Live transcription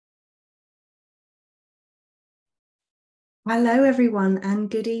Hello, everyone, and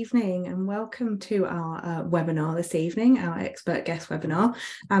good evening, and welcome to our webinar this evening, our expert guest webinar,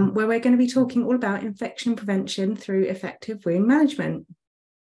 where we're going to be talking all about infection prevention through effective wound management.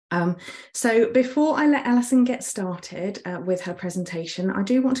 So before I let Alison get started with her presentation, I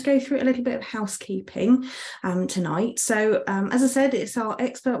do want to go through a little bit of housekeeping tonight. So as I said, it's our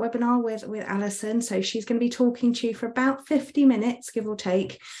expert webinar with Alison. So she's going to be talking to you for about 50 minutes, give or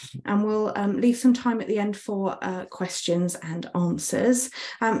take, and we'll leave some time at the end for questions and answers.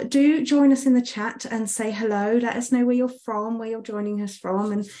 Do join us in the chat and say hello. Let us know where you're from, where you're joining us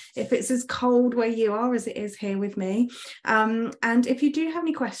from, and if it's as cold where you are as it is here with me. And if you do have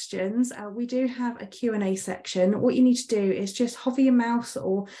any questions, we do have a Q&A section. What you need to do is just hover your mouse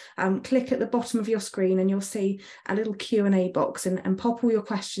or click at the bottom of your screen and you'll see a little Q&A box and pop all your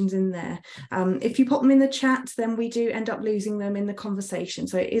questions in there. If you pop them in the chat, then we do end up losing them in the conversation.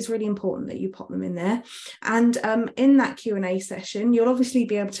 So it is really important that you pop them in there. And in that Q&A session, you'll obviously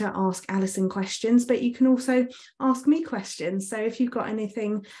be able to ask Alison questions, but you can also ask me questions. So if you've got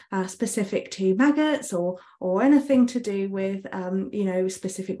anything specific to maggots or anything to do with,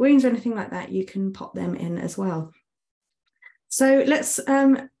 specific wounds or anything like that, you can pop them in as well. So let's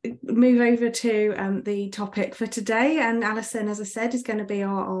move over to the topic for today. And Alison, as I said, is going to be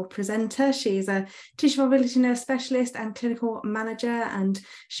our presenter. She is a tissue viability nurse specialist and clinical manager, and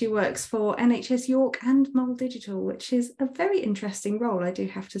she works for NHS York and Mole Digital, which is a very interesting role, I do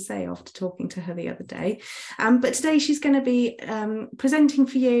have to say, after talking to her the other day. But today she's going to be presenting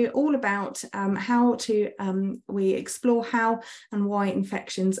for you all about how we explore how and why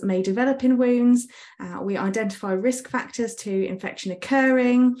infections may develop in wounds. We identify risk factors to infection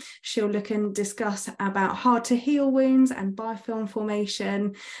occurring. She'll look and discuss about hard to heal wounds and biofilm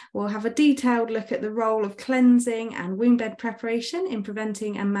formation. We'll have a detailed look at the role of cleansing and wound bed preparation in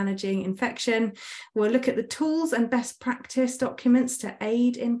preventing and managing infection. We'll look at the tools and best practice documents to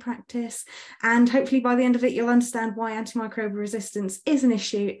aid in practice. And hopefully by the end of it, you'll understand why antimicrobial resistance is an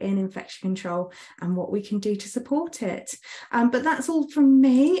issue in infection control and what we can do to support it. But that's all from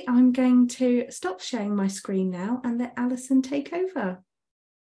me. I'm going to stop sharing my screen now and let Alison take over.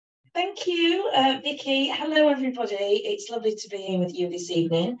 Thank you, Vicky. Hello, everybody. It's lovely to be here with you this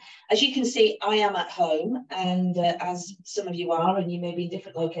evening. As you can see, I am at home, and as some of you are, and you may be in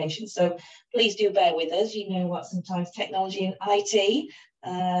different locations, so please do bear with us. You know what, sometimes technology and IT.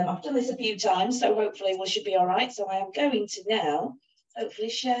 I've done this a few times, so hopefully we should be all right. So I am going to now hopefully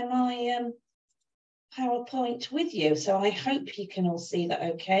share my PowerPoint with you. So I hope you can all see that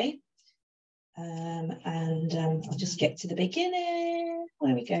okay. I'll just get to the beginning.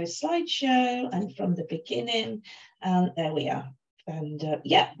 There we go, slideshow, and from the beginning, and there we are. And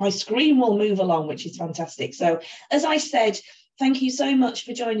yeah, my screen will move along, which is fantastic. So as I said, thank you so much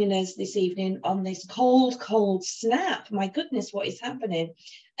for joining us this evening on this cold snap. My goodness, what is happening?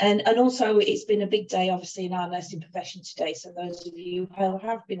 And also, it's been a big day, obviously, in our nursing profession today. So those of you who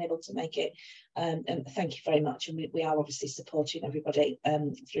have been able to make it, thank you very much. And we are obviously supporting everybody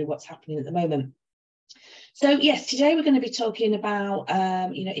through what's happening at the moment. So yes, today we're going to be talking about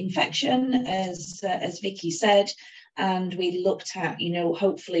infection, as Vicky said, and we looked at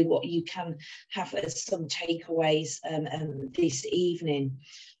hopefully what you can have as some takeaways this evening.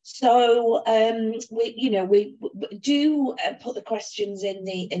 So we do put the questions in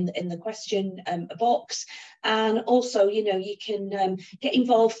the question box, and also you can get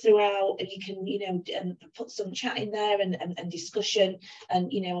involved throughout, and you can put some chat in there and discussion,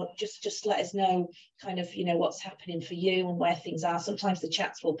 and just let us know kind of what's happening for you and where things are. Sometimes the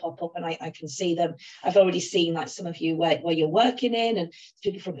chats will pop up and I can see them. I've already seen like some of you where you're working in, and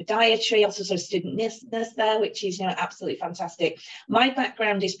people from podiatry, also student nurse there, which is absolutely fantastic. My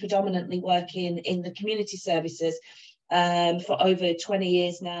background is predominantly working in the community services. For over 20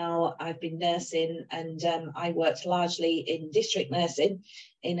 years now, I've been nursing, and I worked largely in district nursing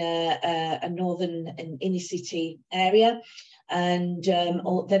in a northern and inner city area. And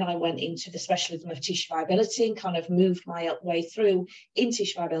then I went into the specialism of tissue viability and kind of moved my way through in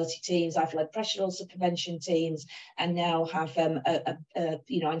tissue viability teams. I've led pressure ulcer prevention teams, and now have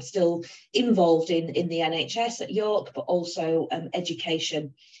I'm still involved in the NHS at York, but also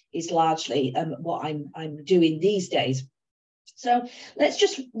education is largely what I'm doing these days. So let's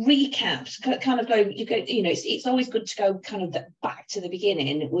just recap, kind of it's always good to go kind of back to the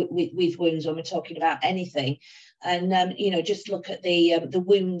beginning with wounds when we're talking about anything, and just look at the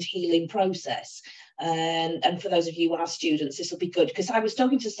wound healing process. And for those of you who are students, this will be good, because I was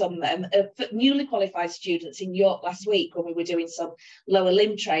talking to some newly qualified students in York last week when we were doing some lower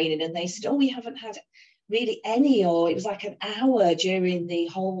limb training, and they said, oh, we haven't had really any, or it was like an hour during the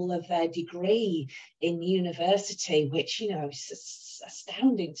whole of their degree in university, which, you know, is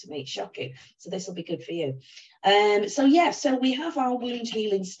astounding to me, shocking. So this will be good for you. So yeah, so we have our wound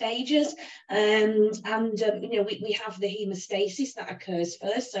healing stages, you know, we have the hemostasis that occurs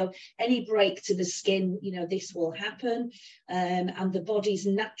first. So any break to the skin, you know, this will happen, and the body's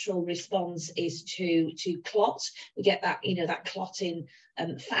natural response is to clot. We get that, you know, that clotting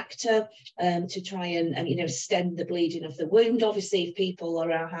factor to try and you know, stem the bleeding of the wound. Obviously, if people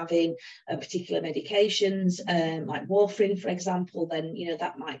are having particular medications like warfarin, for example, then, you know,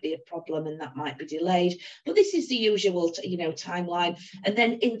 that might be a problem and that might be delayed. But this is the usual, you know, timeline. And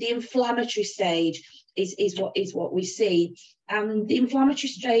then in the inflammatory stage is what we see. And the inflammatory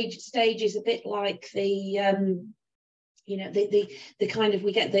stage is a bit like the you know, the kind of,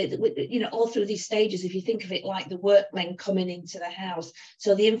 we get the you know, all through these stages, if you think of it like the workmen coming into the house.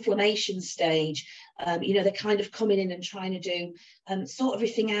 So the inflammation stage, you know, they're kind of coming in and trying to do sort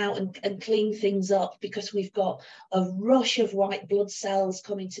everything out and clean things up, because we've got a rush of white blood cells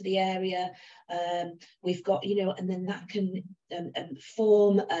coming to the area. We've got, you know, and then that can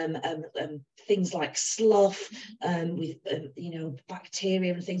form things like slough with, you know,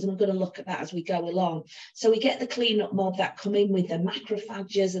 bacteria and things. And we're going to look at that as we go along. So we get the cleanup mob that come in with the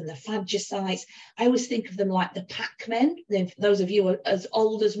macrophages and the phagocytes. I always think of them like the Pac-Men. Those of you as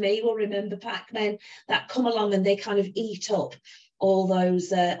old as me will remember Pac-Men, that come along and they kind of eat up all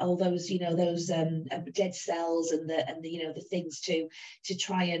those you know, those dead cells and the you know, the things to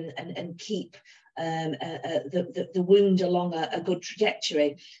try and keep the wound along a good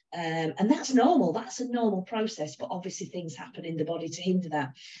trajectory, and that's normal. That's a normal process, but obviously things happen in the body to hinder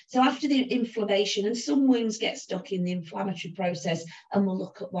that. So after the inflammation, and some wounds get stuck in the inflammatory process, and we'll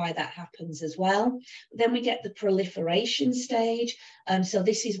look at why that happens as well. Then we get the proliferation stage. So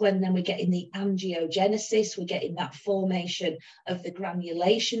this is when then we're getting the angiogenesis, we're getting that formation of the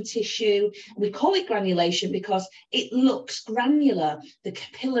granulation tissue. We call it granulation because it looks granular. The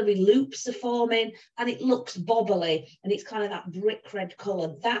capillary loops are forming and it looks bobbly, and it's kind of that brick red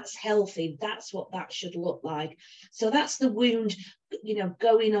colour. That's healthy. That's what that should look like. So that's the wound, you know,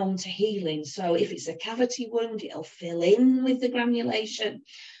 going on to healing. So if it's a cavity wound, it'll fill in with the granulation.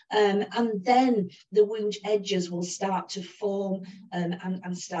 And then the wound edges will start to form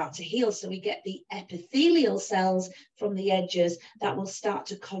and start to heal. So we get the epithelial cells from the edges that will start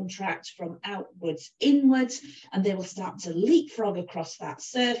to contract from outwards inwards, and they will start to leapfrog across that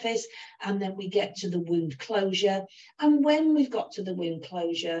surface. And then we get to the wound closure. And when we've got to the wound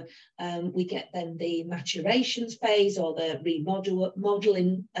closure, we get then the maturation phase, or the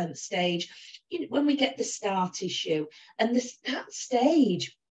remodeling stage, you know, when we get the scar tissue. And that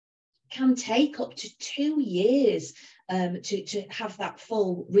stage can take up to 2 years to have that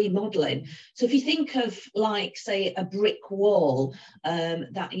full remodeling. So if you think of, like, say, a brick wall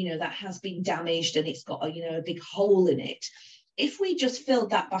that, you know, that has been damaged and it's got a, you know, a big hole in it, if we just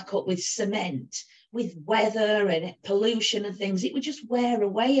filled that back up with cement, with weather and pollution and things, it would just wear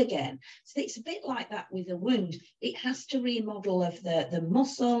away again. So it's a bit like that with a wound. It has to remodel of the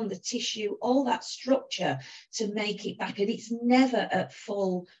muscle and the tissue, all that structure, to make it back. And it's never at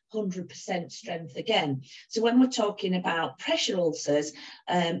full 100% strength again. So when we're talking about pressure ulcers,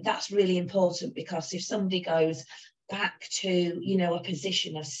 that's really important, because if somebody goes back to, you know, a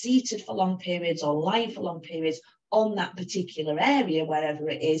position of seated for long periods or lying for long periods on that particular area, wherever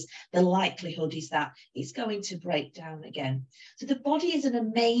it is, the likelihood is that it's going to break down again. So the body is an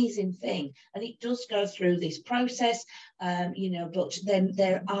amazing thing, and it does go through this process, you know, but then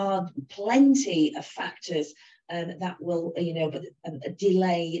there are plenty of factors that will, you know,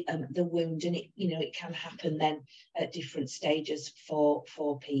 delay the wound, and it, you know, it can happen then at different stages for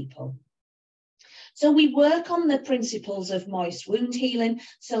people. So we work on the principles of moist wound healing.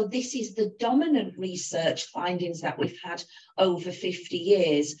 So this is the dominant research findings that we've had over 50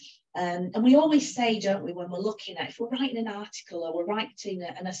 years. And we always say, don't we, when we're looking at, if we're writing an article or we're writing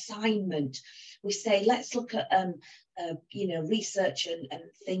an assignment, we say, let's look at you know, research and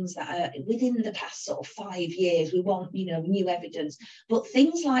things that are within the past sort of 5 years. We want, you know, new evidence. But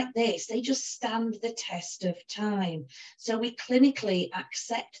things like this, they just stand the test of time. So we clinically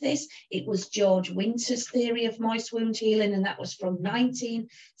accept this. It was George Winter's theory of moist wound healing, and that was from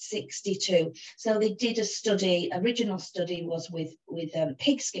 1962. So they did a study. Original study was with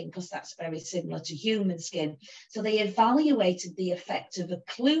pig skin, because that's very similar to human skin. So they evaluated the effect of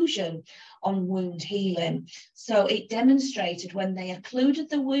occlusion on wound healing. So it demonstrated when they occluded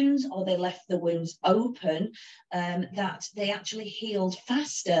the wounds or they left the wounds open, that they actually healed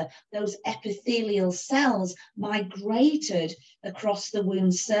faster. Those epithelial cells migrated across the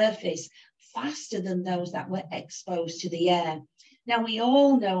wound surface faster than those that were exposed to the air. Now, we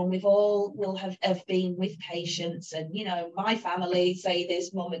all know, and we've all will have been with patients, and, you know, my family say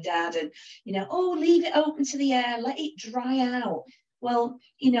this, mum and dad, and, you know, oh, leave it open to the air, let it dry out. Well,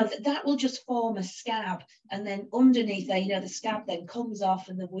 you know, that will just form a scab, and then underneath there, you know, the scab then comes off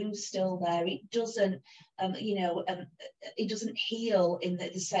and the wound's still there. It doesn't, it doesn't heal in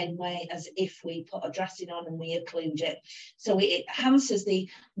the same way as if we put a dressing on and we occlude it. So it enhances the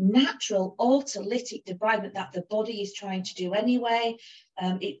natural autolytic debridement that the body is trying to do anyway.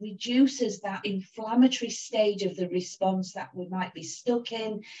 It reduces that inflammatory stage of the response that we might be stuck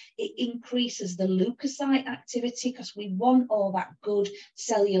in. It increases the leukocyte activity because we want all that good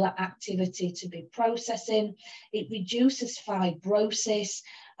cellular activity to be processing. It reduces fibrosis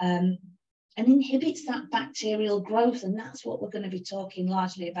and inhibits that bacterial growth. And that's what we're going to be talking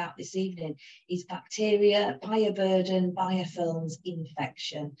largely about this evening, is bacteria, bioburden, biofilms,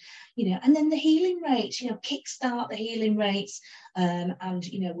 infection, you know, and then the healing rates, you know, kickstart the healing rates. And,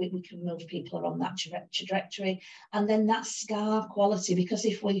 you know, we can move people along that trajectory. And then that scar quality, because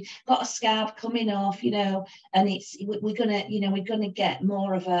if we got a scab coming off, you know, and we're going to get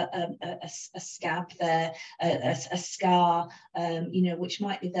more of a scab there, a scar, you know, which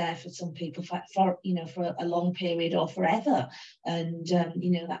might be there for some people for you know, for a long period or forever. And,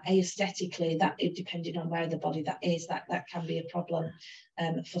 you know, that aesthetically, that depending on where the body that is, that can be a problem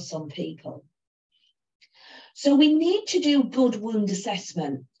for some people. So we need to do good wound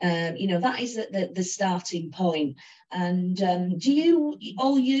assessment. You know, that is the starting point. And do you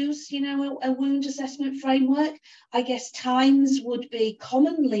all use, you know, a wound assessment framework? I guess TIMES would be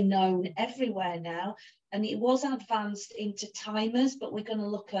commonly known everywhere now, and it was advanced into timers, but we're going to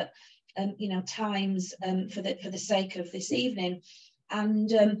look at, you know, TIMES for the sake of this evening.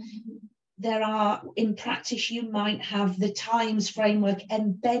 And there are, in practice, you might have the TIMES framework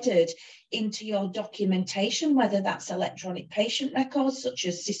embedded into your documentation, whether that's electronic patient records such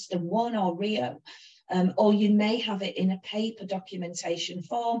as System 1 or Rio, or you may have it in a paper documentation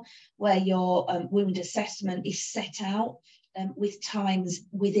form where your wound assessment is set out with TIMES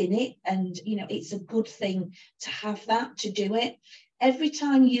within it. And, you know, it's a good thing to have that, to do it. Every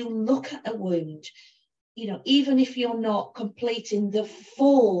time you look at a wound, you know, even if you're not completing the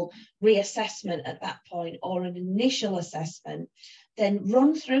full reassessment at that point or an initial assessment, then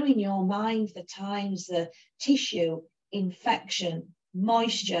run through in your mind the times, the tissue, infection,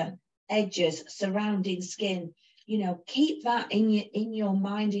 moisture, edges, surrounding skin. You know, keep that in your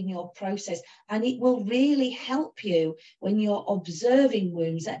mind, in your process, and it will really help you when you're observing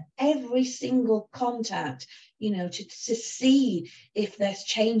wounds at every single contact, you know, to see if there's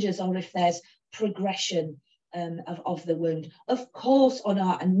changes or if there's progression of the wound. Of course, on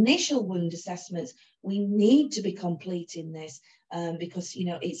our initial wound assessments, we need to be completing this because, you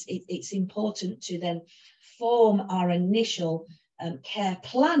know, it's important to then form our initial care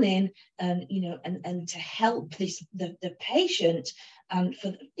planning, you know, and to help the patient and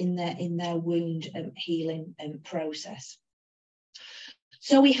in their wound healing process.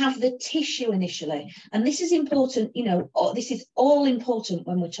 So we have the tissue initially, and this is important, you know, this is all important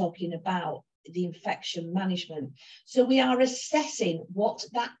when we're talking about the infection management. So we are assessing what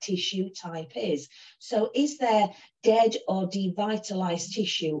that tissue type is. So is there dead or devitalized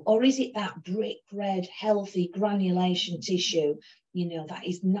tissue, or is it that brick red, healthy granulation tissue, you know, that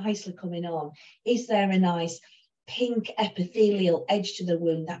is nicely coming on? Is there a nice pink epithelial edge to the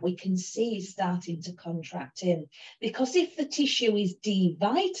wound that we can see is starting to contract in? Because if the tissue is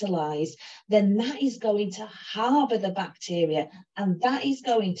devitalized, then that is going to harbor the bacteria, and that is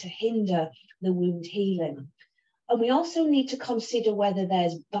going to hinder the wound healing. And we also need to consider whether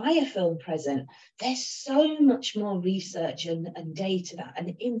there's biofilm present. There's so much more research and data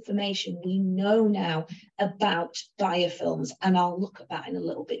and information we know now about biofilms, and I'll look at that in a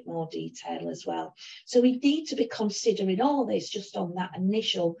little bit more detail as well. So we need to be considering all this just on that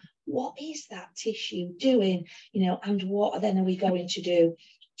initial, what is that tissue doing, you know, and what then are we going to do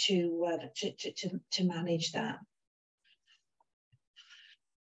to manage that?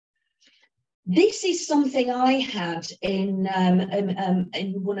 This is something I had in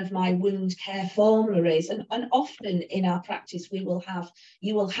one of my wound care formularies, and often in our practice you will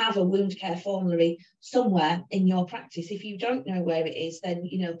have a wound care formulary somewhere in your practice. If you don't know where it is, then,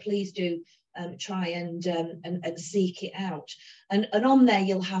 you know, please do try and seek it out. And on there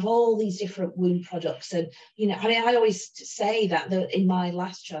you'll have all these different wound products. And, you know, I mean, I always say that in my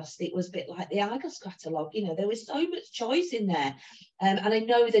last trust it was a bit like the Argos catalogue. You know, there was so much choice in there. And I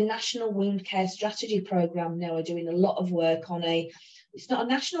know the National Wound Care Strategy Programme now are doing a lot of work on a it's not a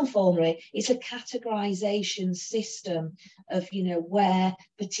national formulary, it's a categorization system of, you know, where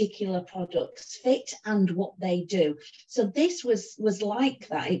particular products fit and what they do. So this was like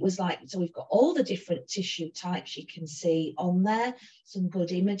that. It was like, so we've got all the different tissue types you can see on there, some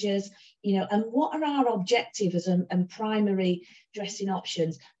good images, you know, and what are our objectives and primary dressing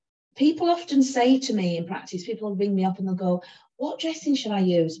options. People often say to me in practice, people will ring me up and they'll go, what dressing should I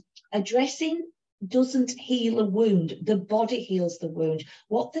use? A dressing doesn't heal a wound, the body heals the wound.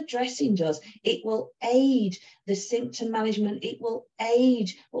 What the dressing does, it will aid the symptom management, it will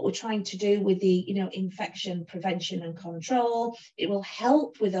aid what we're trying to do with the, you know, infection prevention and control, it will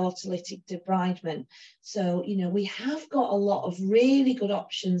help with autolytic debridement. So, you know, we have got a lot of really good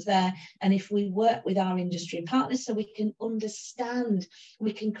options there, and if we work with our industry partners so we can understand,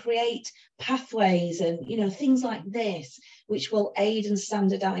 we can create pathways and, you know, things like this, which will aid and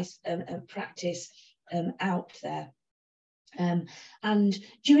standardize practice out there. And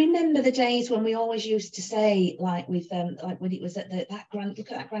do you remember the days when we always used to say, like with like when it was at look at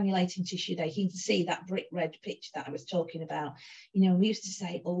that granulating tissue there, you can see that brick red pitch that I was talking about. You know, we used to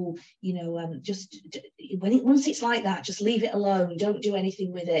say, oh, you know, just once it's like that, just leave it alone, don't do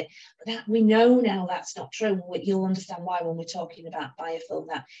anything with it. But that we know now that's not true. You'll understand why when we're talking about biofilm,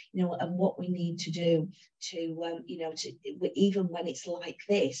 that, you know, and what we need to do to you know, to even when it's like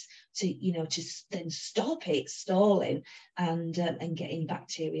this, to, you know, to then stop it stalling and getting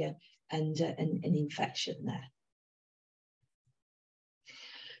bacteria and infection there.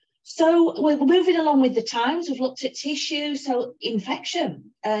 So we're moving along with the times. We've looked at tissue, so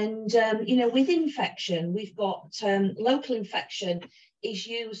infection, and you know, with infection, we've got local infection is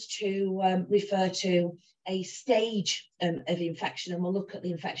used to refer to a stage of infection, and we'll look at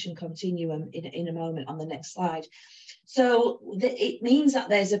the infection continuum in a moment on the next slide. So it means that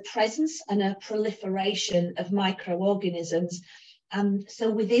there's a presence and a proliferation of microorganisms, and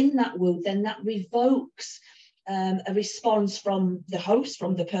so within that wound, then that revokes a response from the host,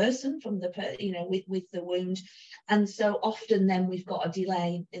 from the person, from the you know, with the wound, and so often then we've got a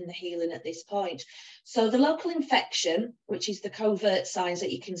delay in the healing at this point. So the local infection, which is the covert signs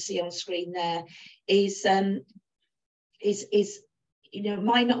that you can see on screen there, is you know,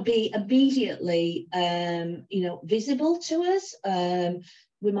 might not be immediately you know, visible to us.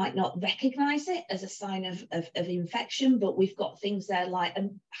 We might not recognize it as a sign of infection, but we've got things there like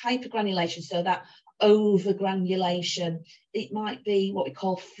hypergranulation, so that overgranulation. It might be what we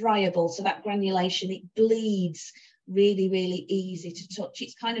call friable, so that granulation, it bleeds really, really easy to touch.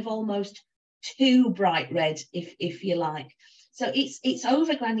 It's kind of almost too bright red, if you like. So it's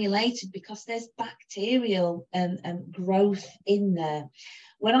overgranulated because there's bacterial growth in there.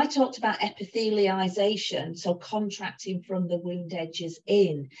 When I talked about epithelialization, so contracting from the wound edges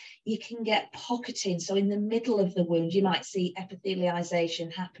in, you can get pocketing. So in the middle of the wound, you might see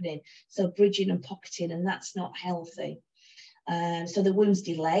epithelialization happening. So bridging and pocketing, and that's not healthy. So the wound's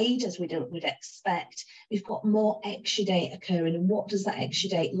delayed, as we'd expect. We've got more exudate occurring, and what does that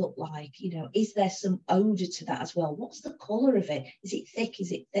exudate look like? You know, is there some odour to that as well? What's the colour of it? Is it thick?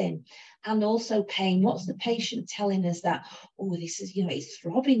 Is it thin? And also pain. What's the patient telling us that, oh, this is, you know, it's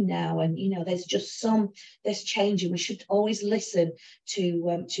throbbing now, and, you know, there's just there's change, and we should always listen to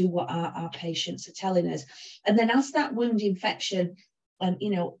what our patients are telling us. And then as that wound infection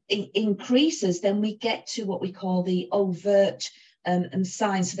you know, increases, then we get to what we call the overt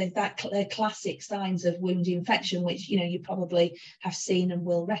signs. So they're classic signs of wound infection, which, you know, you probably have seen and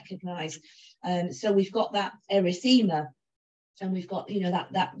will recognise. So we've got that erythema, and we've got, you know,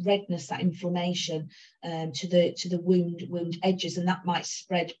 that redness, that inflammation to the wound edges, and that might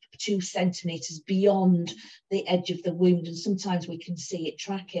spread 2 centimetres beyond the edge of the wound, and sometimes we can see it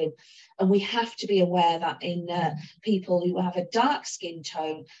tracking. And we have to be aware that in people who have a dark skin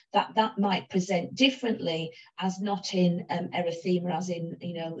tone, that might present differently, as not in erythema, as in,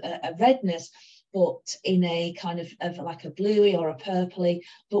 you know, a redness, but in a kind of like a bluey or a purpley.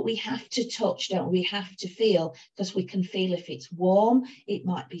 But we have to touch, don't we? We have to feel, because we can feel if it's warm, it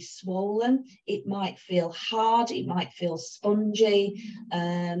might be swollen, it might feel hard, it might feel spongy,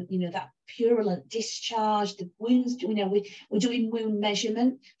 you know, that purulent discharge, the wounds, you know, we're doing wound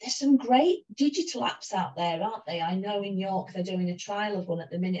measurement. There's some great digital apps out there, aren't they? I know in York they're doing a trial of one at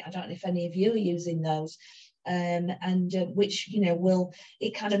the minute. I don't know if any of you are using those. Which, you know,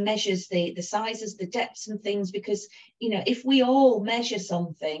 it kind of measures the sizes, the depths and things, because, you know, if we all measure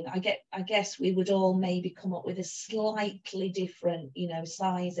something, I guess we would all maybe come up with a slightly different, you know,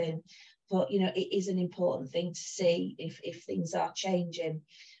 sizing. But, you know, it is an important thing to see if things are changing.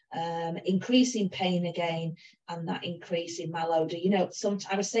 increase in pain again, and that increase in malodor. You know,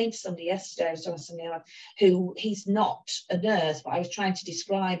 I was saying to somebody yesterday, who, he's not a nurse, but I was trying to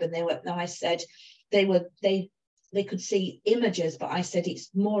describe, and I said they could see images, but I said it's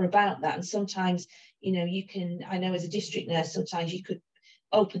more about that. And sometimes, you know, I know as a district nurse, sometimes you could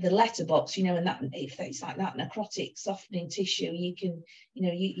open the letterbox, you know, and that, if it's like that necrotic softening tissue, you can, you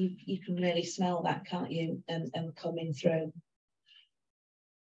know, you can really smell that, can't you, coming through.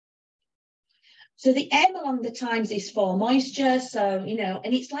 So the M along the times is for moisture. So, you know,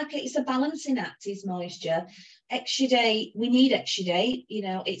 and it's a balancing act, is moisture. Exudate, we need exudate, you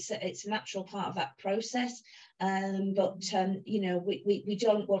know, it's a natural part of that process. But you know, we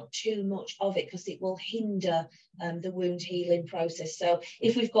don't want too much of it, because it will hinder the wound healing process. So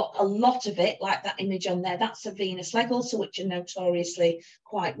if we've got a lot of it, like that image on there, that's a venous leg ulcer, which are notoriously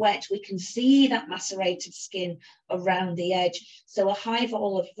quite wet. We can see that macerated skin around the edge. So a high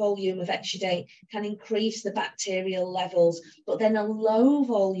volume of exudate can increase the bacterial levels, but then a low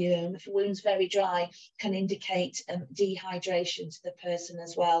volume, if the wound's very dry, can indicate dehydration to the person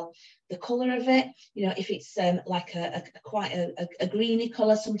as well. The colour of it, you know, if it's like quite a greeny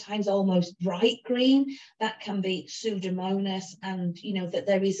colour, sometimes almost bright green, that can be Pseudomonas, and you know that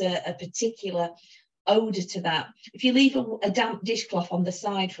there is a particular odour to that. If you leave a damp dishcloth on the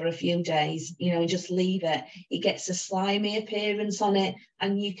side for a few days, you know, and just leave it, it gets a slimy appearance on it,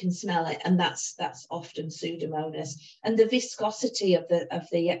 and you can smell it, and that's often Pseudomonas. And the viscosity of the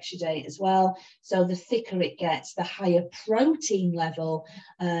exudate as well. So the thicker it gets, the higher protein level,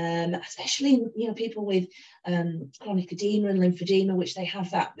 especially, you know, people with chronic edema and lymphedema, which they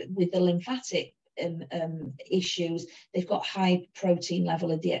have that with the lymphatic issues, they've got high protein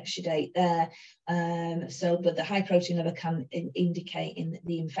level of the exudate there. But the high protein level can indicate in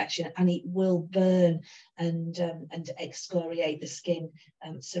the infection, and it will burn and excoriate the skin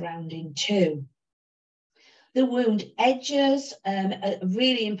surrounding too. The wound edges are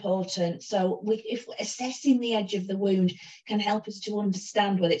really important. So if assessing the edge of the wound can help us to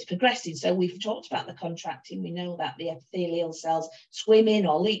understand whether it's progressing. So we've talked about the contracting. We know that the epithelial cells swimming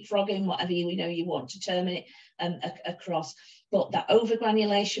or leapfrogging, whatever you want to term it, across. But that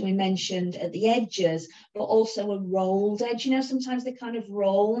overgranulation we mentioned at the edges, but also a rolled edge. You know, sometimes they kind of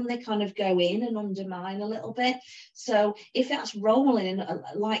roll and they kind of go in and undermine a little bit. So if that's rolling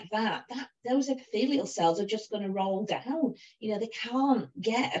like that, those epithelial cells are just going to roll down. You know, they can't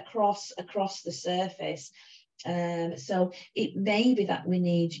get across the surface. So it may be that we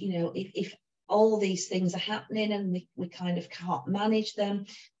need, you know, if all these things are happening and we kind of can't manage them,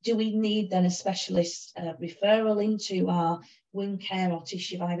 do we need then a specialist referral into our wound care or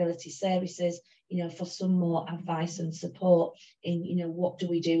tissue viability services, you know, for some more advice and support in, you know, what do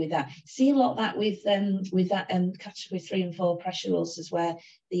we do with that? See a lot of that with that category 3 and 4 pressure ulcers, where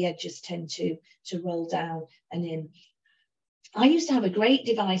the edges tend to roll down and in. I used to have a great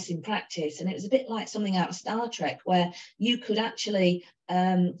device in practice, and it was a bit like something out of Star Trek, where you could actually,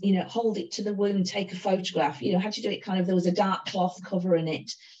 you know, hold it to the wound, take a photograph. You know, had to do it kind of, there was a dark cloth covering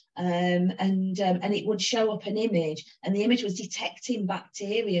it, and it would show up an image, and the image was detecting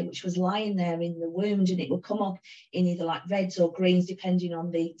bacteria which was lying there in the wound, and it would come up in either like reds or greens depending on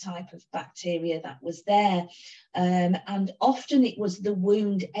the type of bacteria that was there. And often it was the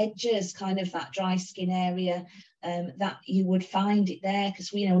wound edges, kind of that dry skin area, that you would find it there,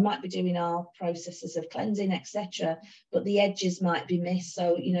 because we might be doing our processes of cleansing, etc., but the edges might be missed.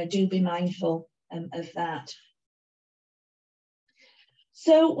 So, you know, do be mindful of that.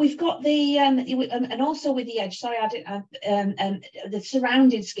 So we've got the and also with the edge, sorry, I didn't the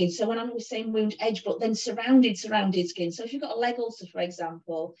surrounded skin. So when I was saying wound edge, but then surrounded skin. So if you've got a leg ulcer, for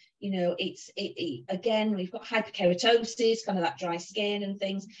example, you know, again, we've got hyperkeratosis, kind of that dry skin and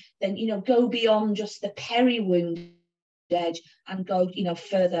things. Then, you know, go beyond just the peri-wound edge and go, you know,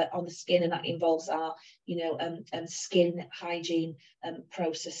 further on the skin, and that involves our, you know, skin hygiene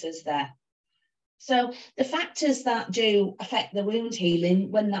processes there. So the factors that do affect the wound healing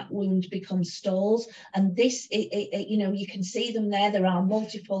when that wound becomes stores, and this, you know, you can see them there. There are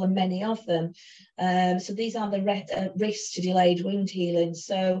multiple and many of them. So these are the risks to delayed wound healing.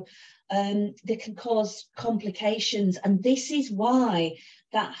 So they can cause complications, and this is why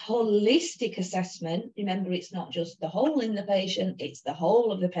that holistic assessment, remember, it's not just the hole in the patient, it's the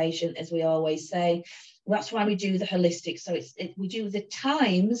whole of the patient, as we always say. That's why we do the holistic. So we do the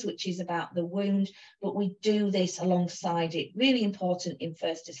times, which is about the wound, but we do this alongside it. Really important in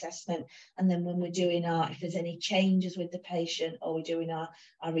first assessment. And then when we're doing if there's any changes with the patient, or we're doing our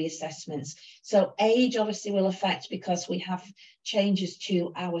reassessments. So age obviously will affect, because we have changes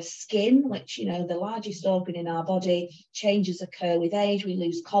to our skin, which, you know, the largest organ in our body. Changes occur with age. We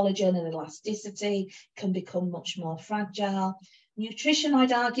lose collagen and elasticity, can become much more fragile. Nutrition,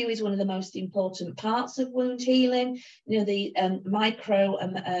 I'd argue, is one of the most important parts of wound healing. You know, the micro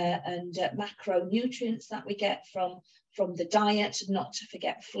and macronutrients that we get from the diet, not to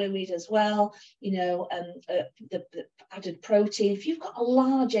forget fluid as well, you know, the added protein. If you've got a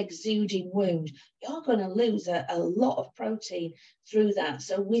large exuding wound, you're going to lose a lot of protein through that.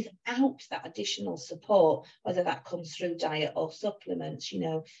 So without that additional support, whether that comes through diet or supplements, you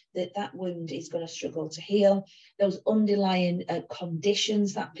know, that wound is going to struggle to heal. Those underlying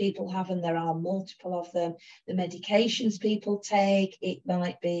conditions that people have, and there are multiple of them, the medications people take, it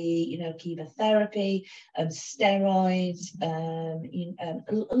might be, you know, chemotherapy, steroids,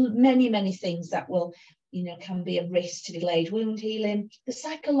 many things that will, you know, can be a risk to delayed wound healing. The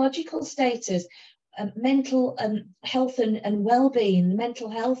psychological status, mental health and well-being, the mental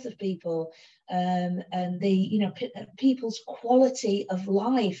health of people, and the, you know, people's quality of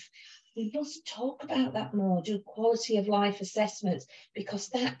life. We must talk about that more, do quality of life assessments, because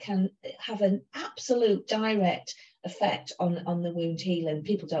that can have an absolute direct effect on the wound healing.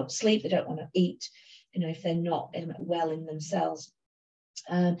 People don't sleep, they don't want to eat, you know, if they're not well in themselves.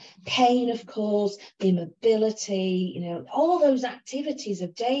 Pain, of course, the immobility, you know, all those activities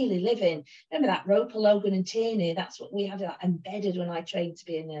of daily living. Remember that Roper, Logan and Tierney? That's what we had embedded when I trained to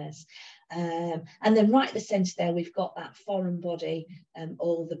be a nurse. And then right at the centre there, we've got that foreign body,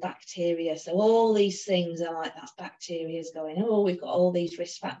 all the bacteria. So all these things are like, that's bacteria's going, oh, we've got all these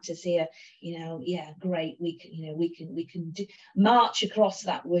risk factors here, you know, yeah, great. We can, you know, we can march across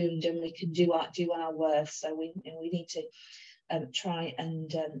that wound, and we can do our worst. So we need to try and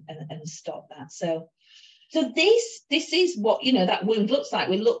stop that. So this is what, you know, that wound looks like.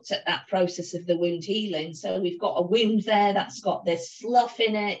 We looked at that process of the wound healing. So we've got a wound there that's got this slough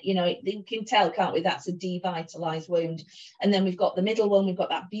in it, you know, you can tell, can't we, that's a devitalized wound. And then we've got the middle one, we've got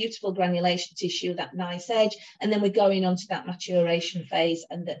that beautiful granulation tissue, that nice edge, and then we're going on to that maturation phase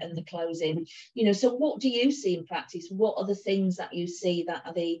and the closing. You know, so what do you see in practice? What are the things that you see that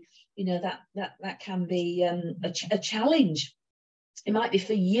are the, you know, that can be a challenge? It might be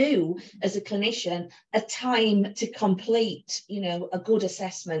for you as a clinician a time to complete, you know, a good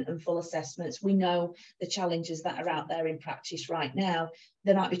assessment and full assessments. We know the challenges that are out there in practice right now.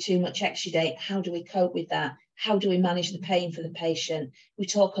 There might be too much exudate. How do we cope with that? How do we manage the pain for the patient? We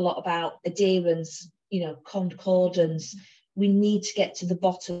talk a lot about adherence, you know, concordance. We need to get to the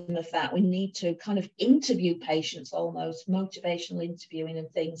bottom of that. We need to kind of interview patients, almost motivational interviewing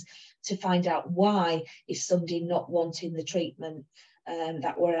and things, to find out why is somebody not wanting the treatment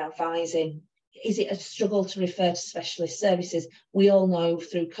that we're advising. Is it a struggle to refer to specialist services? We all know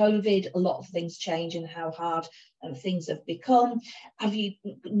through COVID, a lot of things change and how hard things have become. Have you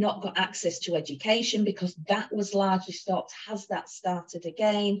not got access to education because that was largely stopped? Has that started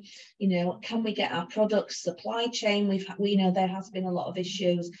again? You know, can we get our products, supply chain? We know there has been a lot of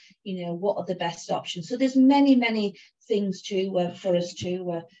issues. You know, what are the best options? So there's many things for us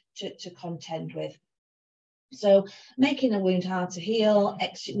to contend with. So making a wound hard to heal,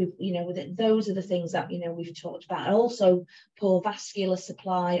 you know, those are the things that, you know, we've talked about. And also poor vascular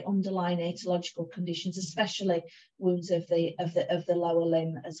supply, underlying etological conditions, especially wounds of the lower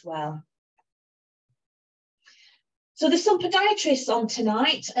limb as well. So there's some podiatrists on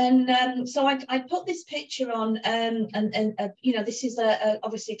tonight, and so I put this picture on, you know, this is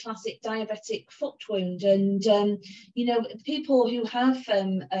obviously a classic diabetic foot wound, and you know, people who have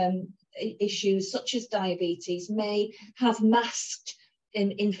issues such as diabetes may have masked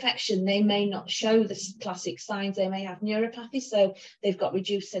infection. They may not show the classic signs. They may have neuropathy, so they've got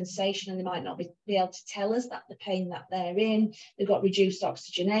reduced sensation, and they might not be able to tell us that the pain that they're in. They've got reduced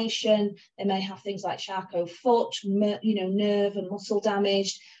oxygenation. They may have things like Charcot foot, you know, nerve and muscle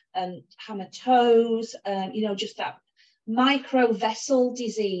damage, hammer toes, you know, just that micro vessel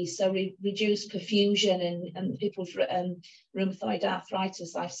disease, so reduced perfusion, and people with rheumatoid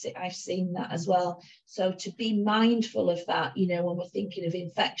arthritis. I've seen that as well. So to be mindful of that, you know, when we're thinking of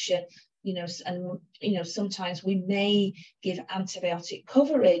infection, you know, and you know, sometimes we may give antibiotic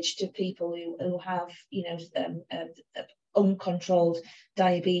coverage to people who have, you know, uncontrolled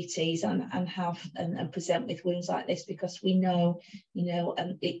diabetes and have and present with wounds like this, because we know, you know,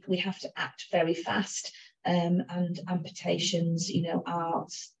 we have to act very fast. and amputations, you know, are,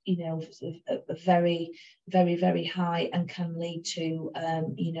 you know, very, very, very high and can lead to,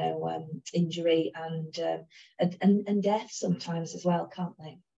 you know, injury and death sometimes as well, can't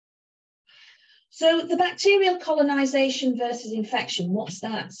they? So the bacterial colonization versus infection, what's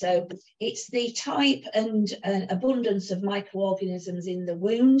that? So it's the type and abundance of microorganisms in the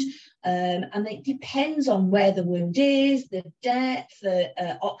wound, and it depends on where the wound is, the depth,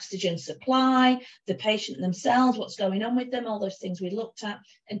 the oxygen supply, the patient themselves, what's going on with them, all those things we looked at,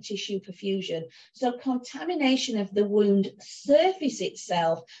 and tissue perfusion. So contamination of the wound surface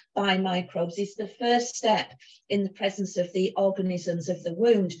itself by microbes is the first step in the presence of the organisms of the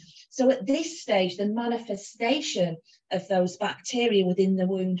wound. So at this stage, the manifestation of those bacteria within the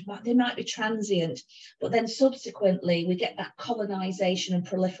wound, they might be transient, but then subsequently we get that colonization and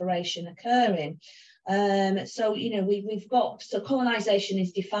proliferation occurring. So, you know, we've got, so colonization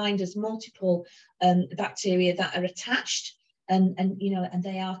is defined as multiple bacteria that are attached and you know, and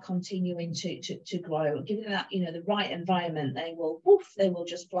they are continuing to grow. Given that, you know, the right environment, they will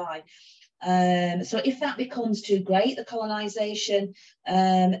just fly. So if that becomes too great, the colonization,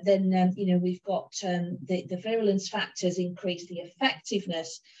 then you know, we've got the virulence factors increase the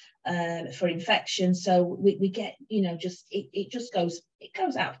effectiveness for infection. So we get, you know, just it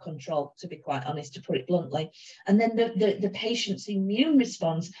goes out of control, to be quite honest, to put it bluntly. And then the patient's immune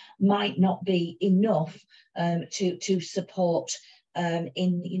response might not be enough to support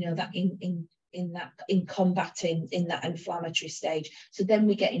in, you know, that in combating in that inflammatory stage. So then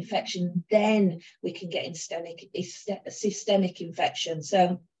we get infection, then we can get systemic infection.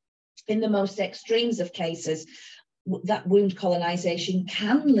 So in the most extremes of cases, that wound colonization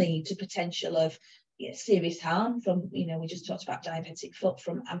can lead to potential of serious harm from, you know, we just talked about diabetic foot,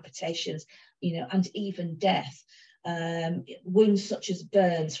 from amputations, you know, and even death. Wounds such as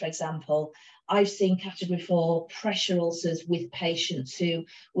burns, for example, I've seen category 4 pressure ulcers with patients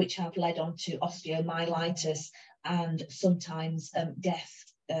which have led on to osteomyelitis and sometimes death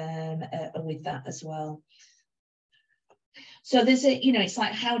with that as well. So there's a, you know, it's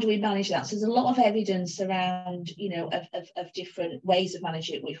like, how do we manage that? So there's a lot of evidence around, you know, of different ways of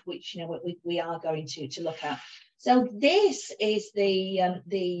managing it, which you know, we are going to look at. So this is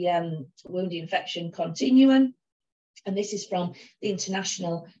the wound infection continuum. And this is from the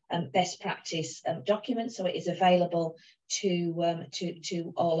international best practice document, so it is available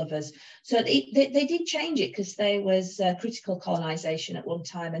to all of us. So they did change it because there was critical colonization at one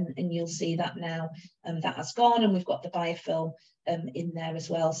time, and you'll see that now that has gone, and we've got the biofilm in there as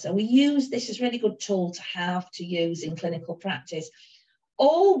well. So we use this as a really good tool to use in clinical practice.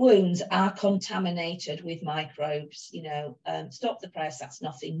 All wounds are contaminated with microbes, you know, stop the press, that's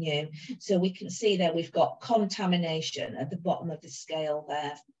nothing new. So we can see there we've got contamination at the bottom of the scale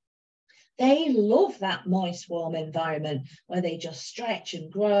there. They love that moist, warm environment where they just stretch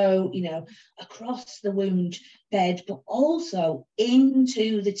and grow, you know, across the wound bed, but also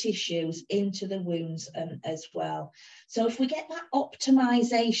into the tissues, into the wounds as well. So if we get that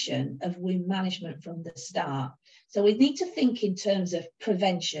optimization of wound management from the start, so we need to think in terms of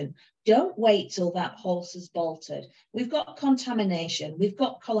prevention. Don't wait till that horse has bolted. We've got contamination, we've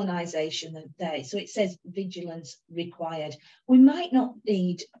got colonization there. So it says vigilance required. We might not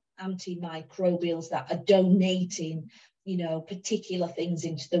need antimicrobials that are donating, you know, particular things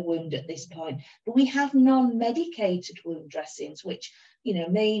into the wound at this point, but we have non-medicated wound dressings, which, you know,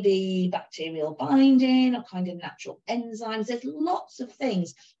 maybe bacterial binding or kind of natural enzymes. There's lots of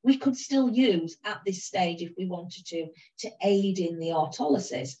things we could still use at this stage if we wanted to aid in the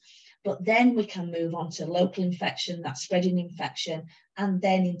autolysis. But then we can move on to local infection, that spreading infection, and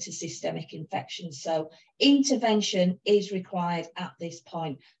then into systemic infection. So intervention is required at this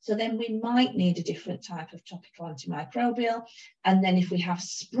point. So then we might need a different type of topical antimicrobial. And then if we have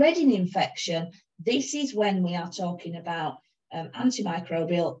spreading infection, this is when we are talking about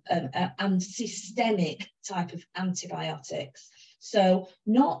antimicrobial and systemic type of antibiotics. So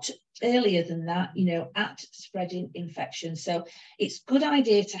not earlier than that, you know, at spreading infection. So it's a good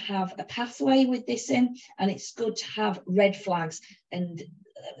idea to have a pathway with this in, and it's good to have red flags. And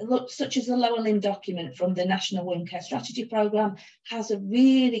look, such as the lower limb document from the National Wound Care Strategy Programme has a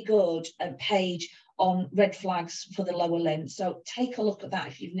really good page on red flags for the lower limb. So take a look at that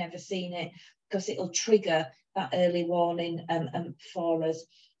if you've never seen it, because it'll trigger that early warning for us.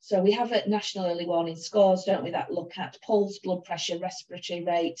 So we have a national early warning scores, don't we, that look at pulse, blood pressure, respiratory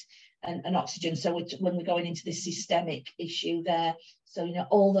rate, and oxygen. So when we're going into this systemic issue there, so, you know,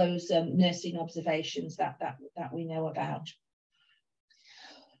 all those nursing observations that we know about.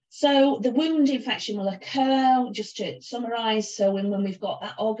 So the wound infection will occur, just to summarise, so when we've got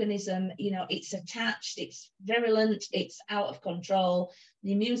that organism, you know, it's attached, it's virulent, it's out of control,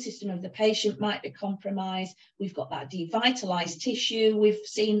 the immune system of the patient might be compromised, we've got that devitalised tissue we've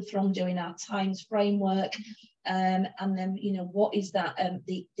seen from doing our Times framework, and then, you know, what is that,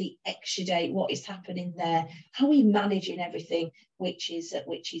 the exudate, what is happening there, how are we managing everything which is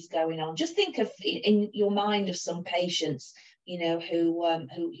going on. Just think of, in your mind, of some patients, you know, who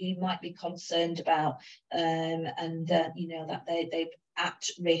you might be concerned about, and you know, that they're at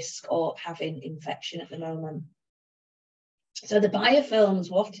risk or having infection at the moment. So the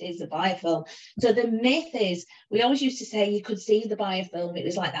biofilms, what is a biofilm? So the myth is, we always used to say you could see the biofilm, it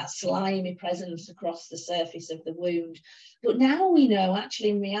was like that slimy presence across the surface of the wound. But now we know,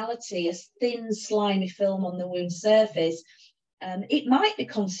 actually, in reality, a thin slimy film on the wound surface, it might be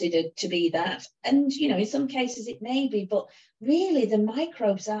considered to be that, and you know, in some cases it may be, but really the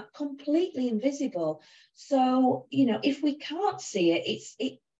microbes are completely invisible. So, you know, if we can't see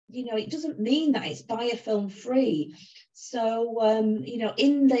it, you know, it doesn't mean that it's biofilm free. So, you know,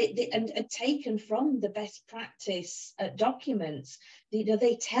 in and taken from the best practice documents, you know,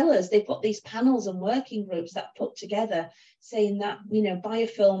 they tell us, they've got these panels and working groups that put together saying that, you know,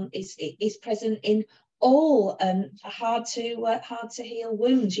 biofilm is present in all hard to heal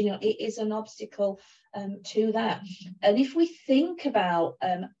wounds. You know, it is an obstacle to that. And if we think about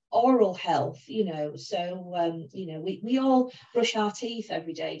oral health, you know, so you know, we all brush our teeth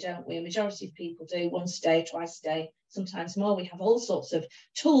every day, don't we? A majority of people do, once a day, twice a day, sometimes more. We have all sorts of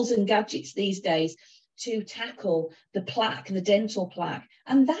tools and gadgets these days to tackle the plaque, the dental plaque,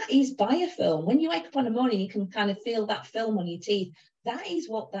 and that is biofilm. When you wake up in the morning, you can kind of feel that film on your teeth. That is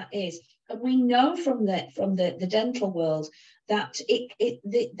what that is. And we know from the dental world that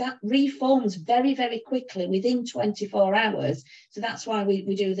that reforms very, very quickly within 24 hours. So that's why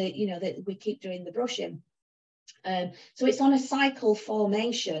we do the, you know, that we keep doing the brushing. So it's on a cycle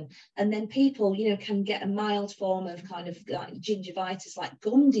formation, and then people, you know, can get a mild form of kind of like gingivitis, like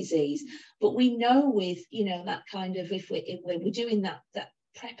gum disease. But we know with, you know, that kind of, if we're doing that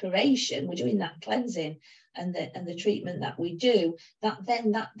preparation, we're doing that cleansing and the treatment that we do, that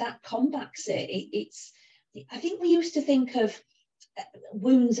then that combats it. It's, I think we used to think of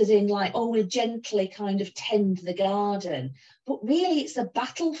wounds as in like, oh, we gently kind of tend the garden, but really it's a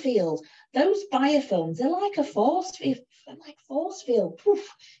battlefield. Those biofilms, they're like a force field. Poof.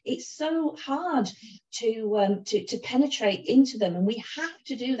 It's so hard to penetrate into them, and we have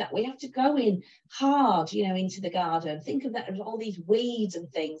to do that. We have to go in hard, you know, into the garden. Think of that as all these weeds and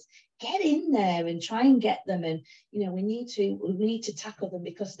things. Get in there and try and get them, and you know, we need to tackle them,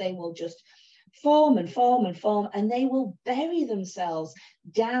 because they will just form and form and form, and they will bury themselves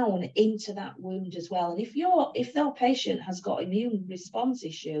down into that wound as well. And if your patient has got immune response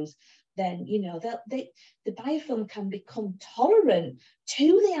issues, then, you know, the biofilm can become tolerant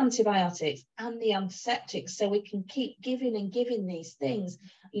to the antibiotics and the antiseptics, so we can keep giving and giving these things,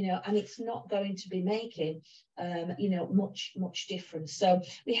 you know, and it's not going to be making you know, much difference. So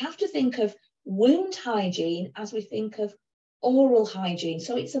we have to think of wound hygiene as we think of oral hygiene.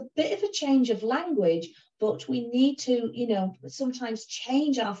 So it's a bit of a change of language, but we need to, you know, sometimes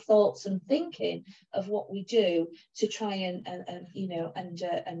change our thoughts and thinking of what we do to try and you know,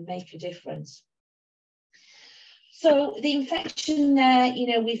 and make a difference. So the infection there, you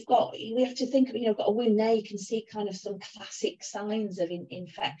know, we have to think of, you know, got a wound there, you can see kind of some classic signs of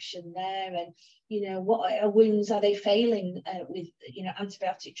infection there, and you know, what are wounds, are they failing with, you know,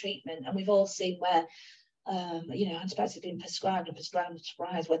 antibiotic treatment? And we've all seen where you know, antibiotics have been prescribed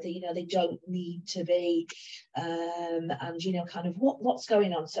whether, you know, they don't need to be, and you know, kind of what's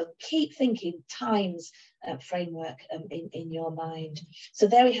going on. So keep thinking Times framework in your mind. So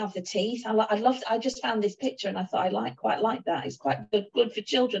there we have the teeth. I just found this picture and I thought I quite like that. It's quite good for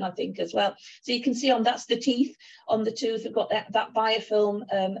children, I think, as well. So you can see that's the teeth on the tooth. We've got that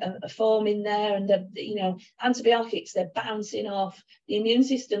biofilm form in there, and you know, antibiotics, they're bouncing off. The immune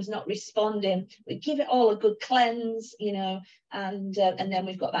system's not responding. We give it all a good cleanse, you know, and then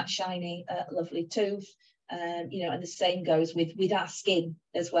we've got that shiny, lovely tooth. You know, and the same goes with our skin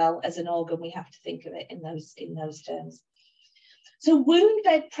as well as an organ. We have to think of it in those terms. So wound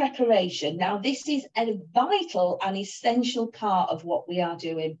bed preparation. Now, this is a vital and essential part of what we are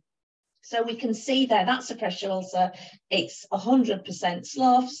doing. So we can see there, that's a pressure ulcer. It's 100%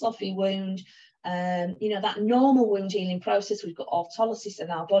 sloughy wound. You know, that normal wound healing process, we've got autolysis in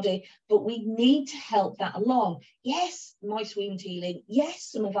our body, but we need to help that along. Yes, moist wound healing, yes,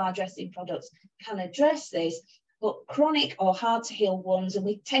 some of our dressing products can address this, But chronic or hard to heal wounds, and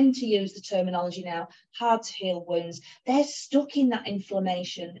we tend to use the terminology now, hard to heal wounds, they're stuck in that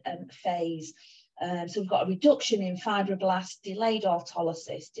inflammation phase. So we've got a reduction in fibroblasts, delayed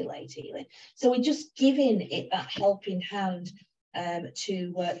autolysis, delayed healing. So we're just giving it that helping hand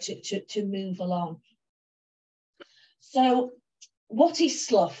to move along. So what is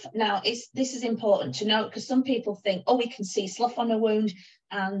slough? Now, this is important to note, because some people think, oh, we can see slough on a wound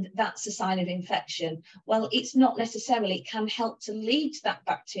and that's a sign of infection. Well, it's not necessarily. It can help to lead to that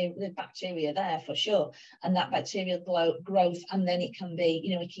bacteria there for sure, and that bacterial growth, and then it can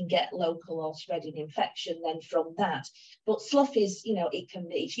be, we can get local or spreading infection then from that. But slough is,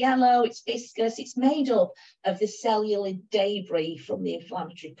 it's yellow, it's viscous, it's made up of the cellular debris from the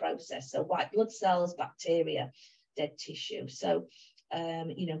inflammatory process, so white blood cells, bacteria, dead tissue. So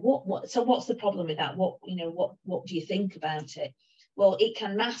so what's the problem with that? What do you think about it? Well, it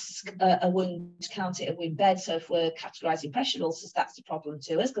can mask a wound, count it a wound bed. So if we're categorizing pressure ulcers, that's the problem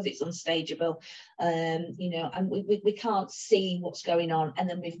to us, because it's unstageable, and we can't see what's going on, and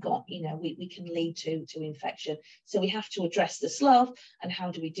then we've got, we can lead to infection. So we have to address the slough. And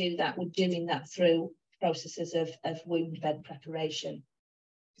how do we do that? We're doing that through processes of wound bed preparation.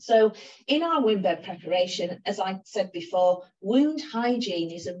 So in our wound bed preparation, as I said before, wound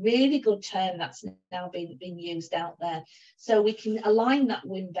hygiene is a really good term that's now been used out there. So we can align that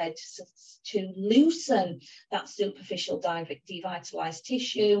wound bed to loosen that superficial devitalized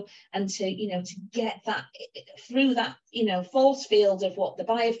tissue, and to get that through that, force field of what the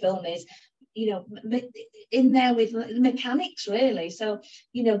biofilm is, in there with mechanics really. So,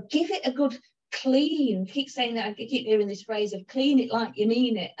 give it a good clean. Keep saying that, I keep hearing this phrase of clean it like you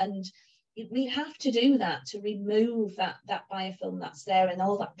mean it, and we have to do that to remove that biofilm that's there, and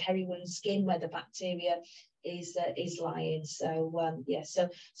all that peri-wound skin where the bacteria is lying. So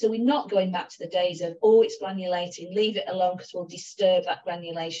so we're not going back to the days of, oh, it's granulating, leave it alone because we'll disturb that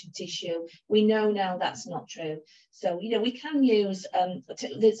granulation tissue. We know now that's not true. So we can use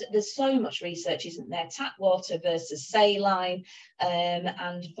there's so much research, isn't there? Tap water versus saline,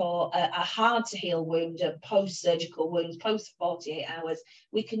 and for a hard to heal wound, post-surgical wounds, post 48 hours,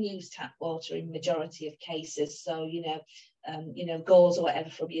 we can use tap water in majority of cases. So gauze or whatever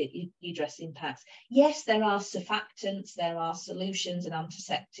from your dressing packs. Yes, there are surfactants, there are solutions and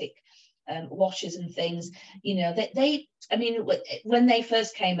antiseptic washers and things. When they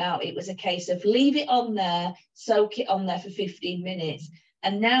first came out, it was a case of leave it on there, soak it on there for 15 minutes.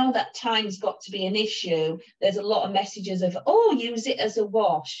 And now that time's got to be an issue, there's a lot of messages of, oh, use it as a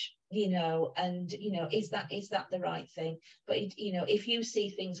wash. And is that the right thing? But if you see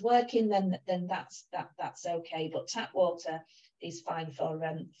things working, then that's okay. But tap water is fine for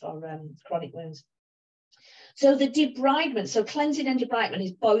chronic wounds. So the debridement, so cleansing and debridement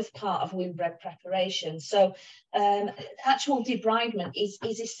is both part of wound bed preparation. So actual debridement is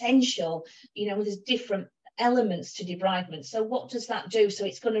essential. There's different elements to debridement. So what does that do? So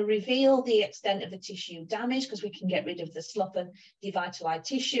it's going to reveal the extent of the tissue damage, because we can get rid of the slough and devitalized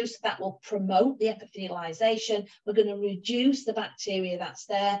tissue. So that will promote the epithelialization. We're going to reduce the bacteria that's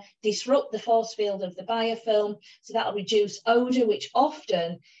there, disrupt the force field of the biofilm. So that'll reduce odor, which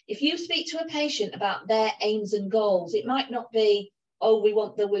often, if you speak to a patient about their aims and goals, it might not be, oh, we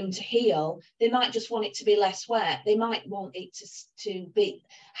want the wound to heal. They might just want it to be less wet. They might want it to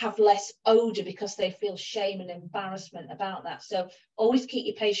have less odor because they feel shame and embarrassment about that. So always keep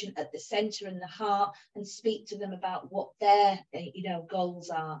your patient at the center and the heart, and speak to them about what their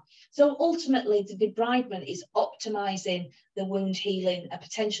goals are. So ultimately, the debridement is optimizing the wound healing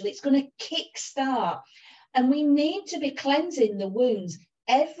potential. It's going to kickstart, and we need to be cleansing the wounds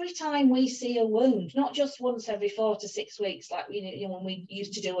every time we see a wound, not just once every 4 to 6 weeks, like when we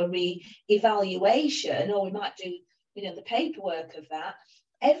used to do a re-evaluation, or we might do the paperwork of that.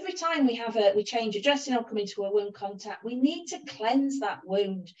 Every time we change a dressing or come into a wound contact, we need to cleanse that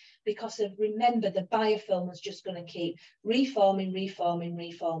wound, because remember, the biofilm is just going to keep reforming.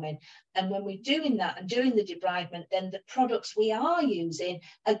 And when we're doing that and doing the debridement, then the products we are using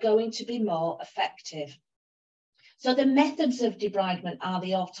are going to be more effective. So the methods of debridement are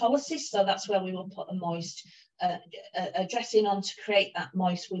the autolysis. So that's where we will put a moist dressing on to create that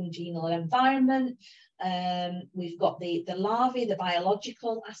moist wound-genal environment. We've got the larvae, the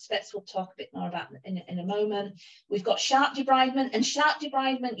biological aspects we'll talk a bit more about in a moment. We've got sharp debridement, and sharp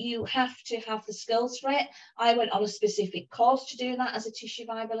debridement, you have to have the skills for it. I went on a specific course to do that as a tissue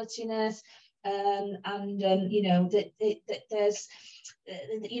viability nurse. you know, that there's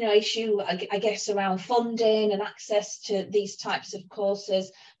you know, issue, I guess, around funding and access to these types of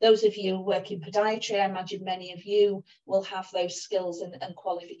courses. Those of you who work in podiatry, I imagine many of you will have those skills and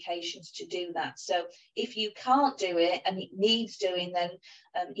qualifications to do that. So if you can't do it and it needs doing, then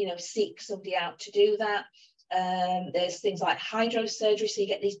you know, seek somebody out to do that. There's things like hydrosurgery, so you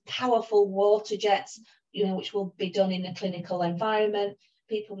get these powerful water jets, you know, which will be done in a clinical environment.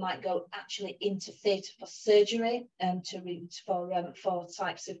 People might go actually into theatre for surgery for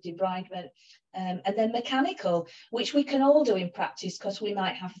types of debridement, and then mechanical, which we can all do in practice, because we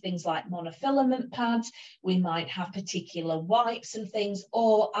might have things like monofilament pads, we might have particular wipes and things,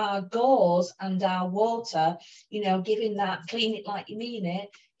 or our gauze and our water, you know, giving that clean it like you mean it,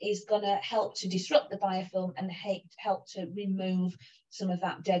 is going to help to disrupt the biofilm and help to remove some of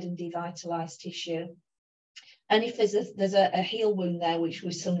that dead and devitalized tissue. And if there's a heel wound there, which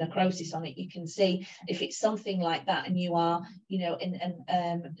with some necrosis on it, you can see if it's something like that, and you are, you know,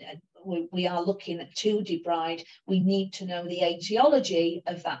 we are looking to debride, we need to know the etiology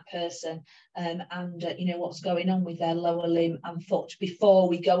of that person, and you know, what's going on with their lower limb and foot before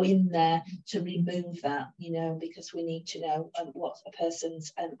we go in there to remove that, you know, because we need to know what a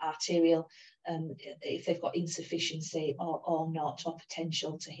person's arterial, if they've got insufficiency or not, or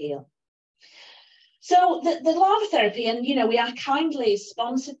potential to heal. So the larval therapy, and, you know, we are kindly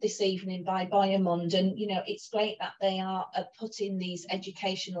sponsored this evening by BioMonde, and, you know, it's great that they are putting these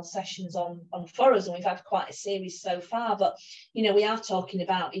educational sessions on for us, and we've had quite a series so far, but, you know, we are talking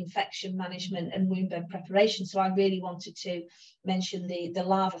about infection management and wound bed preparation, so I really wanted to mention the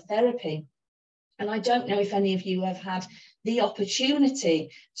larval therapy. And I don't know if any of you have had the opportunity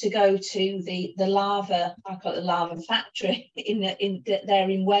to go to the larva, I call it the larva factory there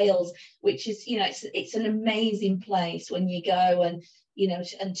in Wales, which is, you know, it's an amazing place when you go, and, you know,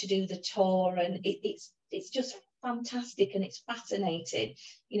 and to do the tour, and it's just fantastic, and it's fascinating,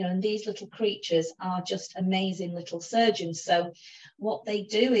 you know, and these little creatures are just amazing little surgeons. So what they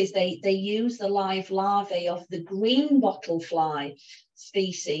do is they use the live larvae of the green bottle fly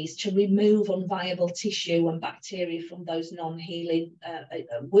species to remove unviable tissue and bacteria from those non-healing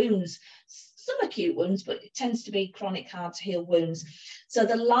wounds. Some acute wounds, but it tends to be chronic, hard to heal wounds. So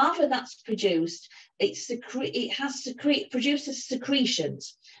the larva that's produced, it produces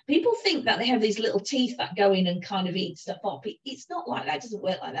secretions. People think that they have these little teeth that go in and kind of eat stuff up. It's not like that. It doesn't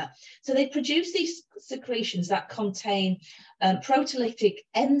work like that. So they produce these secretions that contain proteolytic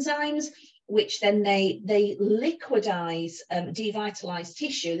enzymes, which then they liquidize devitalized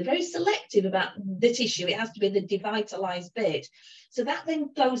tissue. They're very selective about the tissue. It has to be the devitalized bit. So that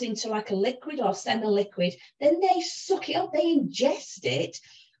then goes into like a liquid or semi-liquid. Then they suck it up, they ingest it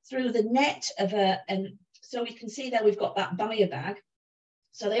through the net of and so we can see there we've got that bio bag.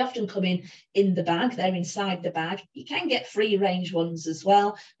 So they often come in the bag, they're inside the bag. You can get free range ones as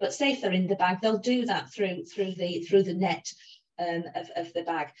well, but say if they're in the bag, they'll do that through the net of the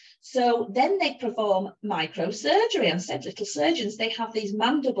bag. So then they perform microsurgery. I said little surgeons, they have these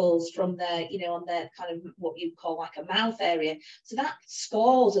mandibles from their, you know, on their kind of what you call like a mouth area. So that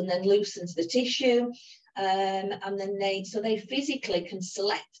scores and then loosens the tissue. And then they physically can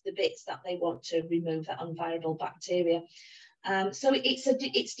select the bits that they want to remove, that unviable bacteria. So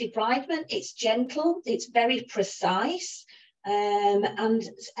it's debridement, it's gentle, it's very precise. And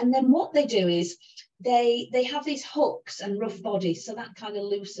then what they do is they have these hooks and rough bodies, so that kind of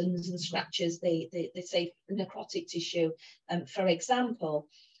loosens and scratches the say necrotic tissue, for example.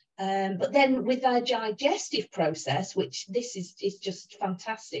 But then with their digestive process, which this is just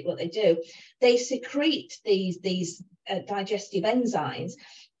fantastic what they do, they secrete these digestive enzymes,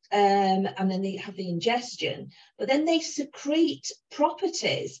 and then they have the ingestion, but then they secrete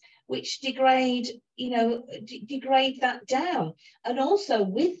properties which degrade that down. And also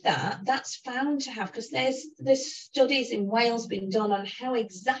with that, that's found to have, because there's studies in Wales being done on how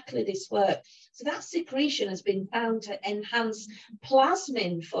exactly this works. So that secretion has been found to enhance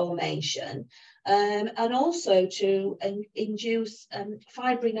plasmin formation, and also to induce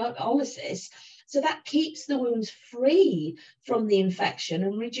fibrinolysis. So that keeps the wounds free from the infection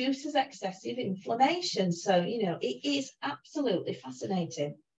and reduces excessive inflammation. So, you know, it is absolutely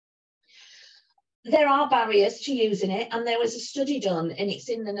fascinating. There are barriers to using it, and there was a study done, and it's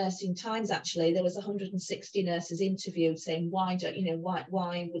in the Nursing Times actually. There was 160 nurses interviewed saying why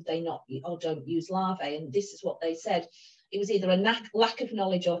would they not or don't use larvae, and this is what they said. It was either a lack of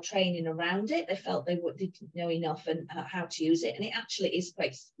knowledge or training around it. They felt they didn't know enough and how to use it, and it actually is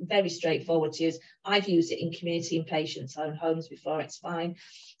very straightforward to use. I've used it in community and patients' own homes before. It's fine.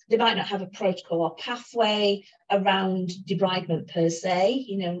 They might not have a protocol or pathway around debridement per se,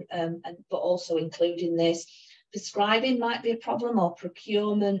 but also including this. Prescribing might be a problem, or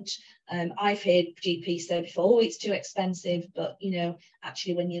procurement. I've heard GPs say before, oh, it's too expensive, but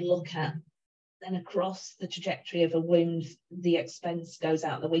actually when you look at then across the trajectory of a wound, the expense goes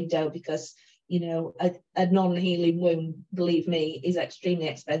out the window, because a non-healing wound, believe me, is extremely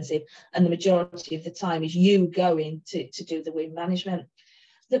expensive, and the majority of the time is you going to do the wound management.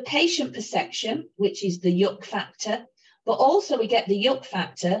 The patient perception, which is the yuck factor, but also we get the yuck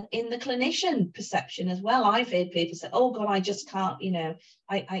factor in the clinician perception as well. I've heard people say, oh God, I just can't,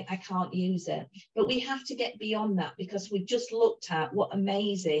 I can't use it. But we have to get beyond that, because we've just looked at what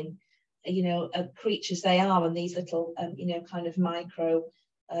amazing, creatures they are, and these little, kind of micro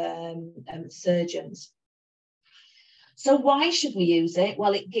surgeons. So why should we use it?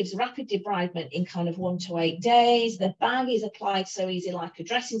 Well, it gives rapid debridement in kind of 1 to 8 days. The bag is applied so easy, like a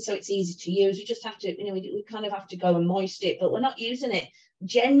dressing, so it's easy to use. We just have to, we kind of have to go and moist it, but we're not using it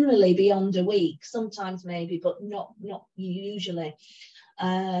generally beyond a week, sometimes maybe, but not usually.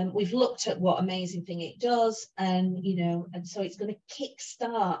 We've looked at what amazing thing it does, and so it's going to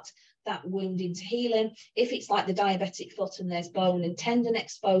kickstart that wound into healing. If it's like the diabetic foot and there's bone and tendon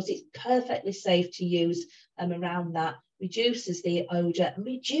exposed, it's perfectly safe to use around that. Reduces the odour and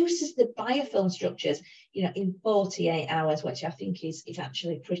reduces the biofilm structures, in 48 hours, which I think is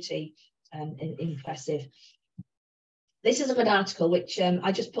actually pretty impressive. This is a good article, which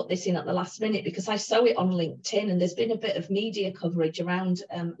I just put this in at the last minute because I saw it on LinkedIn, and there's been a bit of media coverage around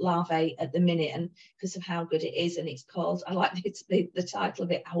larvae at the minute, and because of how good it is. And it's called, I like the title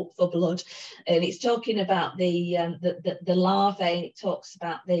of it, Out for Blood, and it's talking about the larvae, and it talks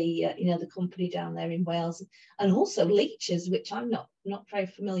about the the company down there in Wales, and also leeches, which I'm not very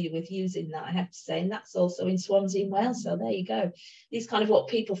familiar with using that, I have to say, and that's also in Swansea in Wales. So there you go. These kind of what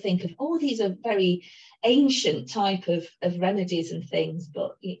people think of, oh, these are very ancient type of remedies and things,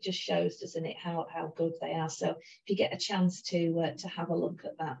 but it just shows, doesn't it, how good they are. So if you get a chance to have a look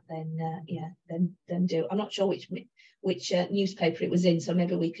at that, then then do. I'm not sure which newspaper it was in, so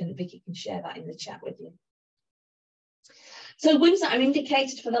maybe Vicky can share that in the chat with you. So wounds that are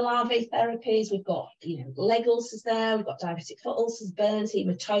indicated for the larvae therapies, we've got leg ulcers there, we've got diabetic foot ulcers, burns,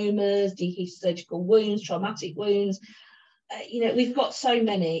 hematomas, dehisced surgical wounds, traumatic wounds. We've got so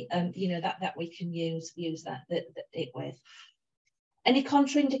many that we can use it with. Any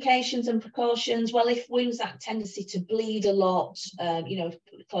contraindications and precautions? Well, if wounds that tendency to bleed a lot,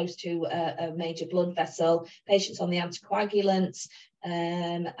 close to a major blood vessel, patients on the anticoagulants,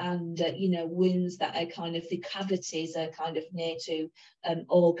 and wounds that are kind of, the cavities are kind of near to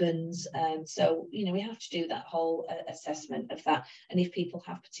organs, so we have to do that whole assessment of that. And if people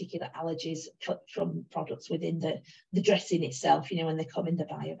have particular allergies from products within the dressing itself, when they come in the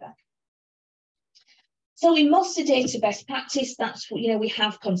bio bag. So we must adhere to best practice. That's, we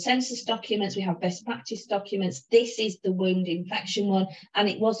have consensus documents, we have best practice documents. This is the wound infection one, and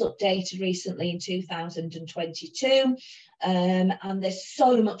it was updated recently in 2022. And there's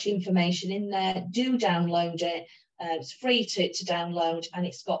so much information in there. Do download it. It's free to download, and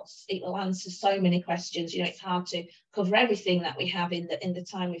it will answer so many questions. It's hard to cover everything that we have in the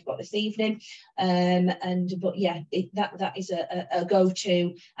time we've got this evening, but yeah, that is a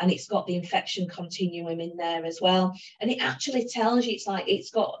go-to, and it's got the infection continuum in there as well. And it actually tells you,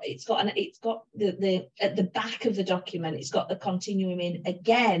 it's got the at the back of the document, it's got the continuum in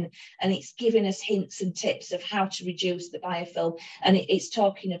again, and it's giving us hints and tips of how to reduce the biofilm. And it's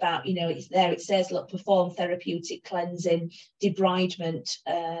talking about, it's there, it says, look, perform therapeutic cleansing, debridement,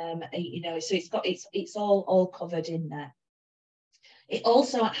 so it's all covered in there. It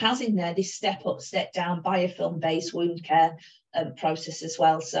also has in there this step up, step down biofilm based wound care process as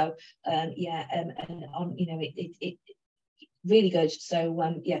well. So it really good. So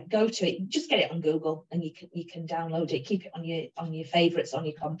go to it, just get it on Google, and you can download it, keep it on your favorites on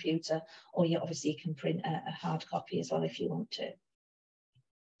your computer, or obviously you can print a hard copy as well if you want to.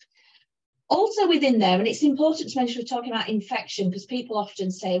 Also within there, and it's important to mention, we're talking about infection, because people often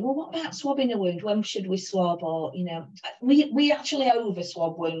say, well, what about swabbing a wound? When should we swab? Or, we actually over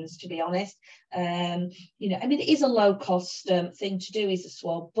swab wounds, to be honest. It is a low cost thing to do, is a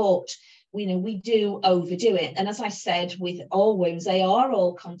swab, but we do overdo it. And as I said, with all wounds, they are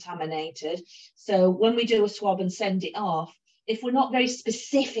all contaminated. So when we do a swab and send it off, if we're not very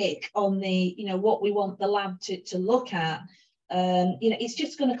specific on the, what we want the lab to look at, it's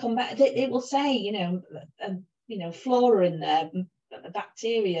just going to come back. It will say, flora in there,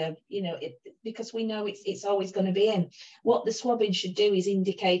 bacteria, because we know it's always going to be in. What the swabbing should do is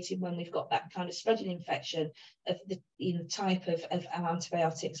indicating when we've got that kind of spreading infection of the type of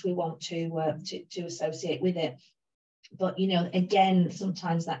antibiotics we want to associate with it. But again,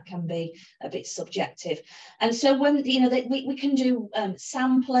 sometimes that can be a bit subjective. And so when we can do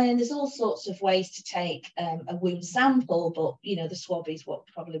sampling. There's all sorts of ways to take a wound sample, but the swab is what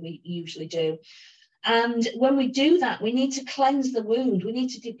probably we usually do. And when we do that, we need to cleanse the wound. We need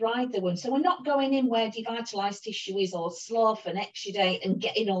to debride the wound. So we're not going in where devitalized tissue is, or slough and exudate, and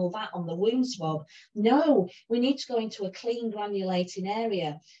getting all that on the wound swab. No, we need to go into a clean, granulating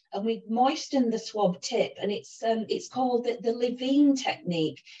area. And we moisten the swab tip, and it's called the Levine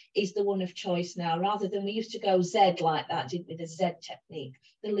technique is the one of choice now, rather than we used to go Z like that, didn't we? The Z technique,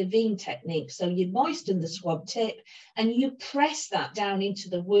 the Levine technique. So you moisten the swab tip and you press that down into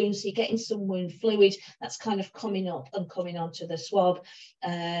the wound, so you're getting some wound fluid that's kind of coming up and coming onto the swab.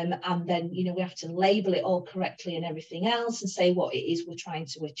 And then we have to label it all correctly and everything else, and say what it is we're trying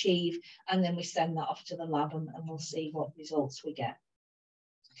to achieve, and then we send that off to the lab, and we'll see what results we get.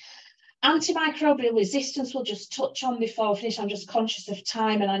 Antimicrobial resistance we'll just touch on before I finish. I'm just conscious of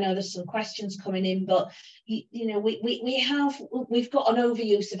time, and I know there's some questions coming in, but we've got an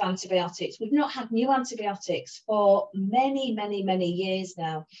overuse of antibiotics. We've not had new antibiotics for many years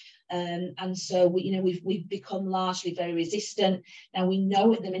now. And so we've become largely very resistant. Now we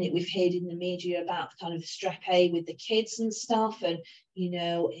know at the minute, we've heard in the media about kind of strep A with the kids and stuff, and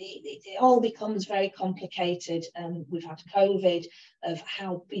it all becomes very complicated. We've had COVID, of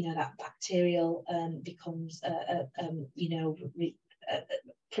how that bacterial becomes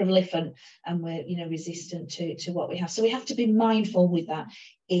proliferant, and we're resistant to what we have. So we have to be mindful with that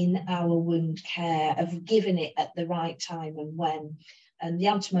in our wound care, of giving it at the right time and when. And the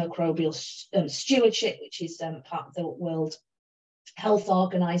antimicrobial stewardship, which is part of the World Health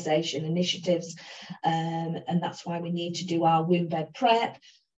Organization initiatives, and that's why we need to do our wound bed prep.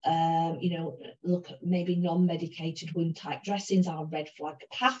 Look at maybe non-medicated wound type dressings, our red flag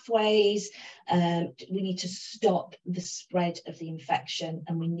pathways. We need to stop the spread of the infection,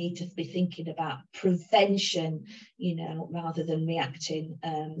 and we need to be thinking about prevention, rather than reactive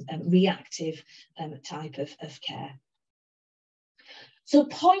type of care. So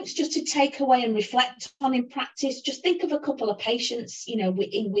points just to take away and reflect on in practice. Just think of a couple of patients,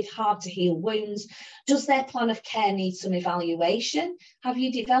 with hard to heal wounds. Does their plan of care need some evaluation? Have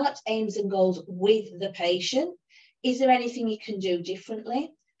you developed aims and goals with the patient? Is there anything you can do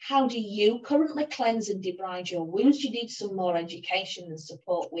differently? How do you currently cleanse and debride your wounds? Do you need some more education and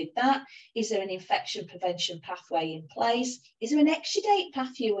support with that? Is there an infection prevention pathway in place? Is there an exudate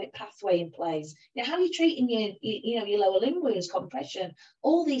pathway in place? How are you treating your lower limb wounds, compression?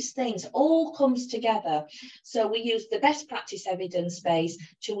 All these things all comes together. So we use the best practice evidence base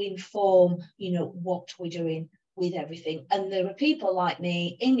to inform, what we're doing with everything. And there are people like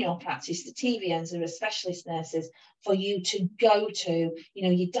me in your practice, the TVNs, there are specialist nurses for you to go to,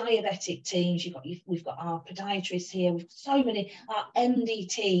 your diabetic teams. We've got our podiatrists here. We've got so many. Our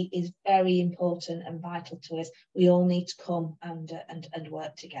MDT is very important and vital to us. We all need to come and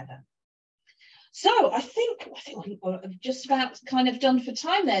work together. So I think we're just about kind of done for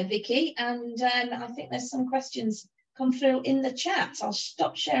time there, Vicky. And I think there's some questions come through in the chat. I'll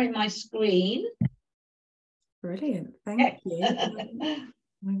stop sharing my screen. Brilliant, thank you.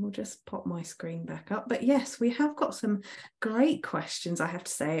 I will just pop my screen back up. But yes, we have got some great questions, I have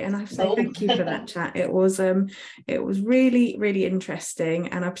to say, and I have to say thank you for that chat. It was really, really interesting,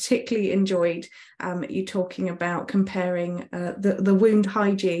 and I particularly enjoyed you talking about comparing the wound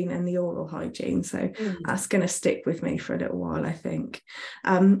hygiene and the oral hygiene. So that's going to stick with me for a little while, I think.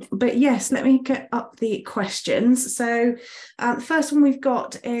 But yes, let me get up the questions. So the first one we've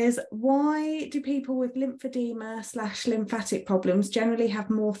got is, why do people with lymphedema/lymphatic problems generally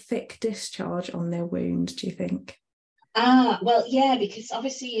have more thick discharge on their wound, do you think? Well, yeah, because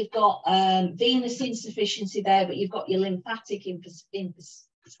obviously you've got venous insufficiency there, but you've got your lymphatic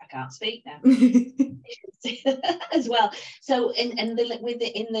I can't speak now as well. So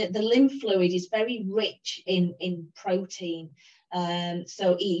the lymph fluid is very rich in protein.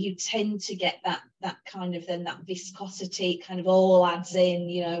 So you tend to get that kind of that viscosity kind of all adds in,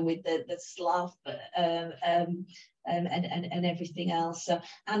 with the slough and everything else. So,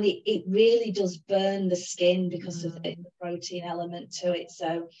 and it really does burn the skin because of the protein element to it.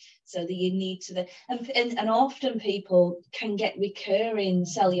 So that you need to and often people can get recurring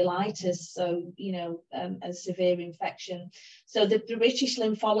cellulitis, so a severe infection. So the British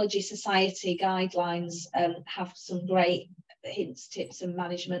Lymphology Society guidelines have some great hints, tips and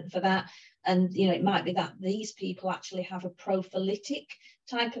management for that. And, you know, it might be that these people actually have a prophylactic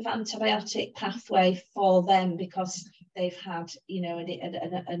type of antibiotic pathway for them because they've had, you know,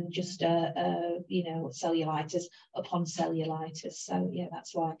 and just you know, cellulitis upon cellulitis. So yeah,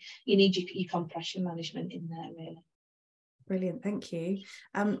 that's why you need your compression management in there, really. Brilliant, thank you.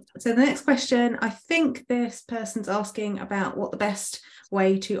 So the next question, I think this person's asking about what the best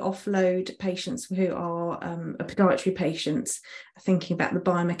way to offload patients who are podiatry patients, thinking about the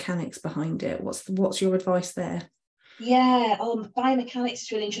biomechanics behind it. What's your advice there? Yeah, biomechanics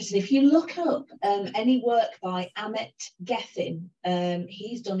is really interesting. If you look up any work by Amit Gethin,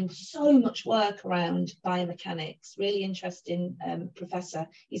 he's done so much work around biomechanics. Really interesting professor.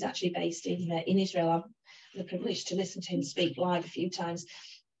 He's actually based in Israel. I've the privilege to listen to him speak live a few times.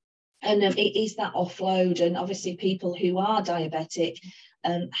 And it is that offload. And obviously people who are diabetic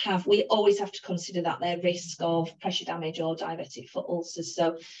we always have to consider that their risk of pressure damage or diabetic foot ulcers.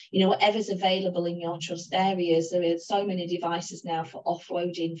 So, you know, whatever's available in your trust areas, there are so many devices now for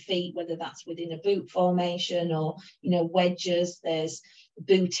offloading feet, whether that's within a boot formation or, you know, wedges. There's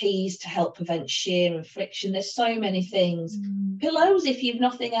booties to help prevent shear and friction. There's so many things. Pillows, if you've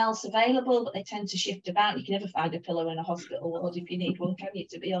nothing else available, but they tend to shift about. You can never find a pillow in a hospital ward if you need one, can you,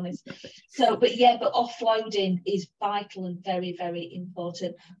 to be honest? So, but offloading is vital and very, very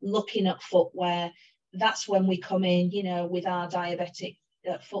important. Looking at footwear, that's when we come in, you know, with our diabetic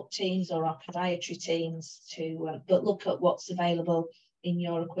foot teams or our podiatry teams but look at what's available in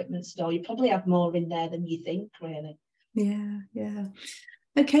your equipment store. You probably have more in there than you think, really. Yeah.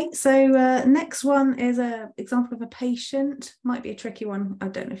 Okay, so next one is an example of a patient. Might be a tricky one. I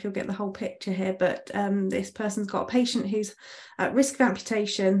don't know if you'll get the whole picture here, but this person's got a patient who's at risk of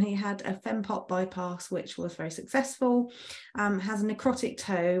amputation. He had a fempop bypass, which was very successful, has a necrotic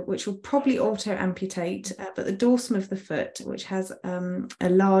toe, which will probably auto-amputate, but the dorsum of the foot, which has a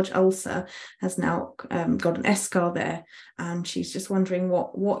large ulcer, has now got an eschar there. And she's just wondering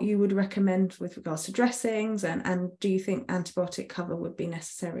what you would recommend with regards to dressings, and do you think antibiotic cover would be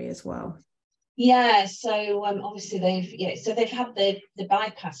necessary as well? Yeah, so obviously they've had the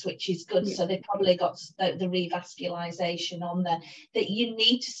bypass, which is good. Yeah. So they've probably got the revascularization on there. That you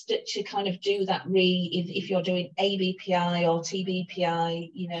need to kind of do that if you're doing ABPI or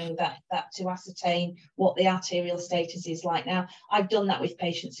TBPI, you know, that to ascertain what the arterial status is like. Now, I've done that with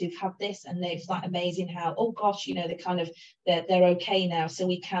patients who've had this, and it's like amazing how, oh gosh, you know, they're okay now. So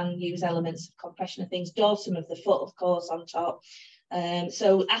we can use elements of compression and things, dorsum of the foot, of course, on top.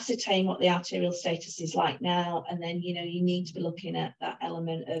 So ascertain what the arterial status is like now, and then, you know, you need to be looking at that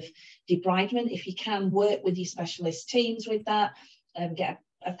element of debridement. If you can, work with your specialist teams with that, get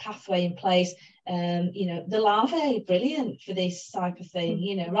a pathway in place. You know, the larvae, brilliant for this type of thing,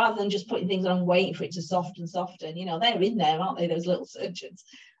 you know, rather than just putting things on waiting for it to soften, you know, they're in there, aren't they, those little surgeons,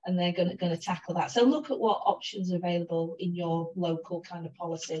 and they're going to tackle that. So look at what options are available in your local kind of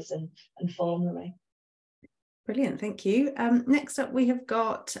policies and formulary. Brilliant, thank you. Next up, we have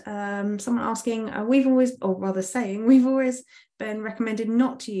got someone asking, we've always been recommended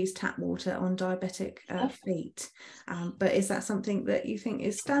not to use tap water on diabetic feet. But is that something that you think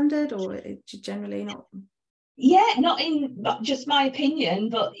is standard, or generally not? Yeah, not just my opinion,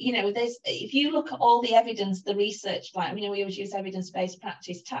 but, you know, if you look at all the evidence, the research, like, you know, we always use evidence-based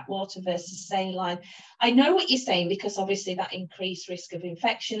practice, tap water versus saline. I know what you're saying, because obviously that increased risk of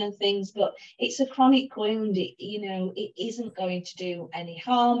infection and things, but it's a chronic wound. You know, it isn't going to do any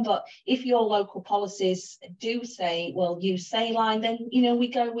harm. But if your local policies do say, well, use saline, then, you know, we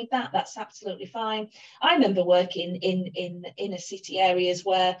go with that. That's absolutely fine. I remember working in inner city areas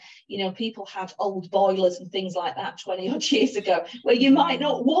where, you know, people had old boilers and things like that 20 odd years ago, where you might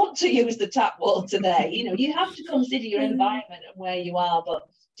not want to use the tap water there. You know, you have to consider your environment and where you are, but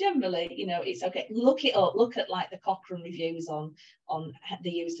generally, you know, it's okay. Look it up, look at like the Cochrane reviews on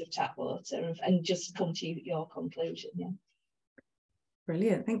the use of tap water, and just come to your conclusion. Yeah.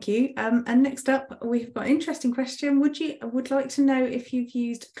 Brilliant, thank you. And next up, we've got an interesting question. Would like to know if you've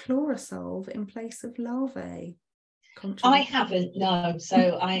used Chlorosolve in place of larvae? I haven't, no,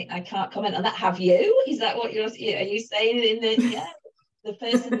 so I can't comment on that. Have you? Is that what are you saying in the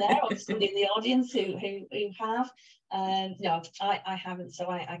person there, or somebody in the audience who have? No, I haven't, so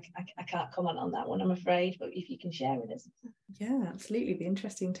I can't comment on that one, I'm afraid, but if you can share with us. Yeah, absolutely, be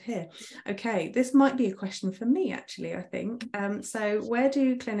interesting to hear. Okay, this might be a question for me, actually, I think. So where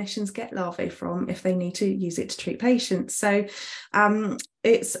do clinicians get larvae from if they need to use it to treat patients? So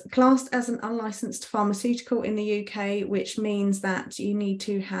it's classed as an unlicensed pharmaceutical in the UK, which means that you need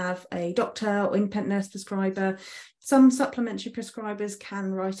to have a doctor or independent nurse prescriber Some supplementary prescribers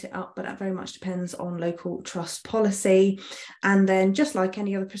can write it up, but that very much depends on local trust policy. And then just like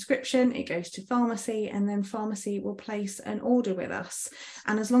any other prescription, it goes to pharmacy, and then pharmacy will place an order with us.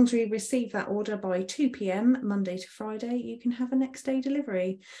 And as long as we receive that order by 2 p.m, Monday to Friday, you can have a next day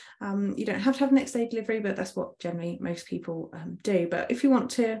delivery. You don't have to have next day delivery, but that's what generally most people do. But if you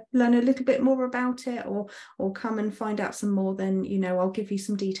want to learn a little bit more about it, or come and find out some more, then, you know, I'll give you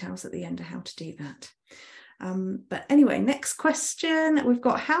some details at the end of how to do that. But anyway, next question. We've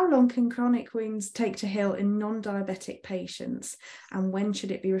got, how long can chronic wounds take to heal in non-diabetic patients, and when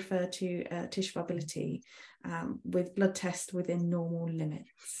should it be referred to tissue viability with blood tests within normal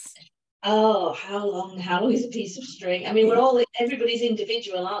limits? Oh, how long is a piece of string? I mean, everybody's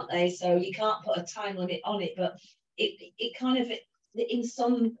individual, aren't they? So you can't put a time limit on it, but it kind of, in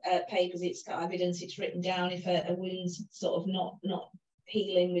some papers, it's got evidence, it's written down, if a wound's sort of not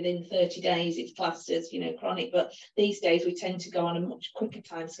healing within 30 days, it's classed as, you know, chronic. But these days we tend to go on a much quicker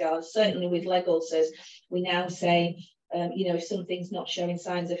time scale. Certainly with leg ulcers, we now say, you know, if something's not showing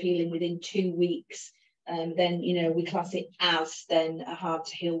signs of healing within 2 weeks, then, you know, we class it as then a hard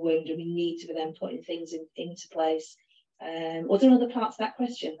to heal wound, and we need to be then putting things into place. Was there other parts of that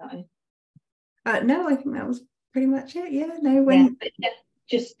question that no, I think that was pretty much it. Yeah, no, when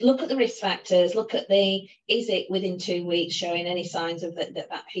just look at the risk factors, look at is it within 2 weeks showing any signs of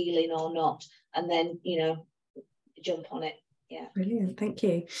that healing or not, and then, you know, jump on it. Yeah. Brilliant, thank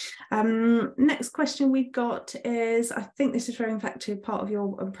you. Next question we've got is, I think this is referring back to part of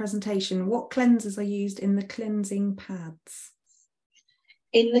your presentation. What cleansers are used in the cleansing pads?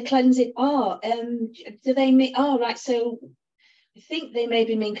 In the cleansing, do they mean? Oh, right. So I think they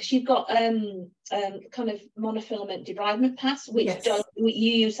maybe mean, because you've got kind of monofilament debridement pads, which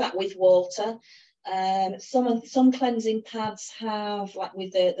you use that with water. Some cleansing pads have, like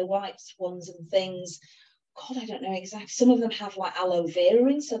with the wipes ones and things, God, I don't know exactly. Some of them have like aloe vera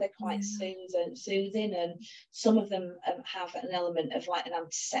in, so they're quite soothing, and some of them have an element of like an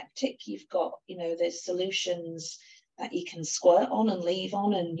antiseptic. You've got, you know, there's solutions that you can squirt on and leave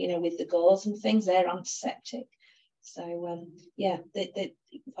on, and, you know, with the gauze and things, they're antiseptic. So yeah, they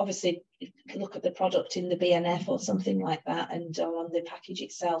obviously look at the product in the BNF or something like that, and on the package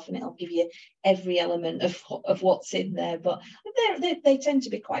itself, and it'll give you every element of what's in there. But they tend to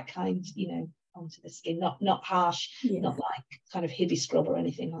be quite kind, you know, onto the skin, not harsh, not like kind of hippie scrub or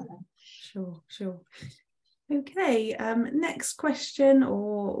anything like that. Sure. Okay, next question,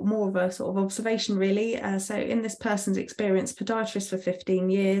 or more of a sort of observation really. So in this person's experience, podiatrist for 15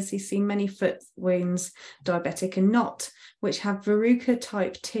 years, he's seen many foot wounds, diabetic and not, which have verruca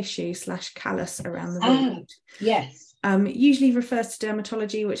type tissue / callus around the wound. Yes. Usually refers to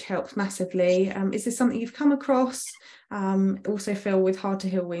dermatology, which helps massively. Is this something you've come across? Also feel with hard to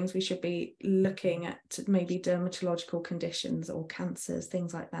heal wounds, we should be looking at maybe dermatological conditions or cancers,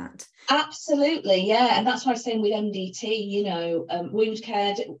 things like that. Absolutely, yeah, and that's why I'm saying with MDT, you know, wound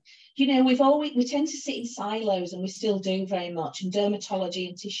care, you know, we tend to sit in silos, and we still do very much, in dermatology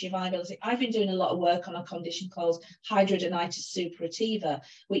and tissue viability. I've been doing a lot of work on a condition called hidradenitis suppurativa,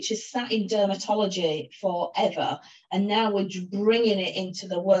 which has sat in dermatology forever, and now we're bringing it into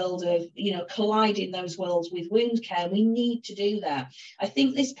the world of, you know, colliding those worlds with wound care. We need to do that. I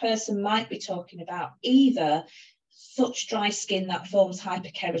think this person might be talking about either such dry skin that forms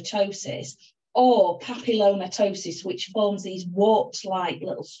hyperkeratosis, or papillomatosis, which forms these warp-like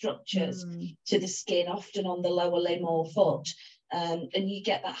little structures to the skin, often on the lower limb or foot. And you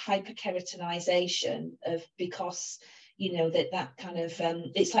get that hyperkeratinization because, you know, that kind of,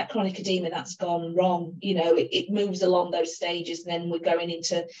 it's like chronic edema that's gone wrong. You know, it moves along those stages, and then we're going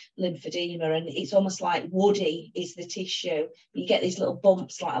into lymphedema, and it's almost like woody is the tissue. You get these little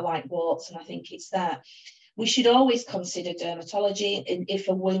bumps like warts, and I think it's that. We should always consider dermatology. And if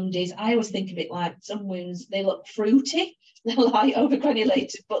a wound is, I always think of it like some wounds, they look fruity, they're like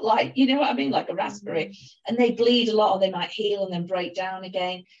overgranulated, but like, you know what I mean, like a raspberry, and they bleed a lot, or they might heal and then break down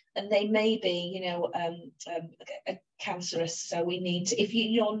again, and they may be, you know, cancerous. So we need to, if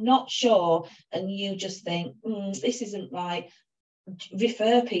you're not sure and you just think this isn't right,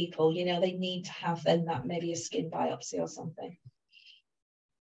 refer people. You know, they need to have then that maybe a skin biopsy or something.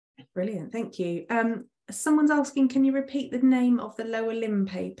 Brilliant, thank you. Someone's asking, can you repeat the name of the lower limb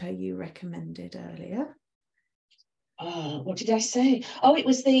paper you recommended earlier? what did I say? Oh,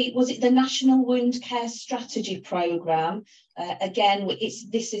 was it the National Wound Care Strategy Programme? Again,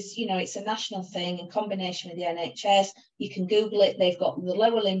 it's a national thing in combination with the NHS. You can Google it. They've got the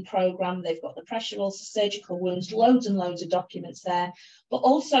lower limb programme. They've got the pressure ulcer, surgical wounds, loads and loads of documents there. But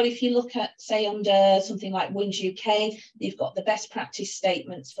also, if you look at, say, under something like Wounds UK, they've got the best practice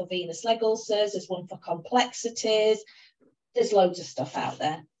statements for venous leg ulcers. There's one for complexities. There's loads of stuff out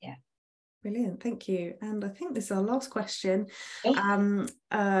there. Yeah. Brilliant, thank you. And I think this is our last question. Oh.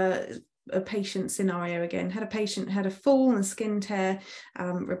 A patient scenario again. Had a patient had a fall and skin tear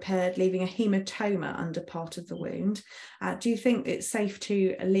repaired, leaving a hematoma under part of the wound. Do you think it's safe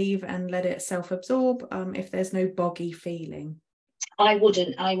to leave and let it self-absorb if there's no boggy feeling? I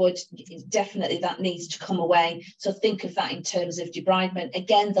wouldn't. I would definitely, that needs to come away. So think of that in terms of debridement.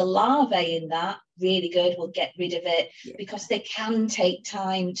 Again, the larvae in that, really good. We'll get rid of it because they can take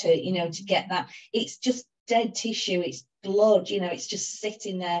time to get that. It's just dead tissue. It's blood, it's just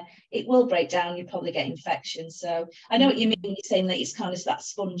sitting there. It will break down. You probably get infection. So I know what you mean. You're saying that it's kind of that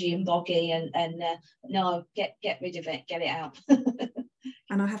spongy and boggy and no, get rid of it. Get it out.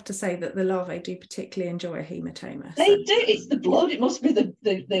 And I have to say that the larvae do particularly enjoy a hematoma. They do. It's the blood. It must be the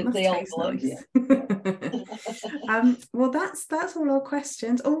old blood. Nice. Yeah. Well, that's all our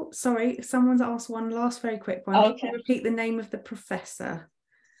questions. Oh, sorry, someone's asked one last very quick one. Okay. Can you repeat the name of the professor?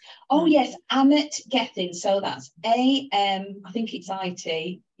 Oh yes, Amit Gethin. So that's AM. I think it's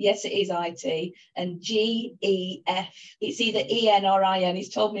IT. Yes, it is IT. And GEF. It's either EN or IN. He's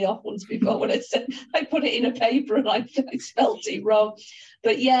told me off once before when I put it in a paper and I spelt it wrong.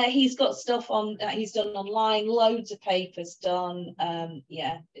 But yeah, he's got stuff on that he's done online. Loads of papers done.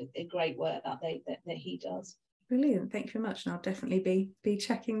 Yeah, great work that he does. Brilliant, thank you very much, and I'll definitely be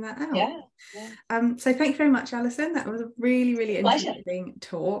checking that out. Yeah. So thank you very much, Alison. That was a really interesting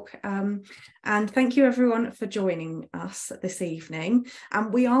talk. And thank you everyone for joining us this evening.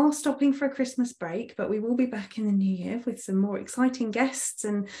 We are stopping for a Christmas break, but we will be back in the new year with some more exciting guests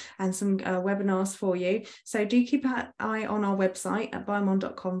and some webinars for you. So do keep an eye on our website at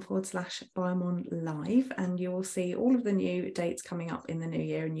biomonde.com/BioMonde Live, and you will see all of the new dates coming up in the new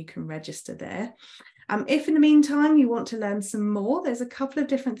year, and you can register there. If in the meantime you want to learn some more, there's a couple of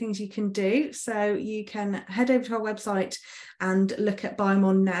different things you can do. So you can head over to our website and look at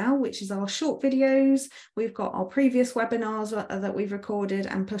BioMonde Now, which is our short videos. We've got our previous webinars that we've recorded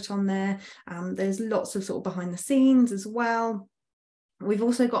and put on there. There's lots of sort of behind the scenes as well. We've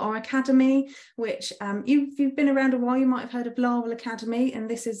also got our academy, which if you've been around a while, you might have heard of Larval Academy, and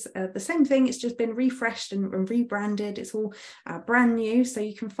this is the same thing. It's just been refreshed and rebranded. It's all brand new, so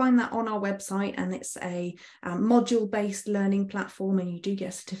you can find that on our website, and it's a module-based learning platform, and you do get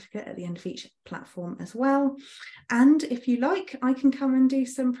a certificate at the end of each platform as well. And if you like, I can come and do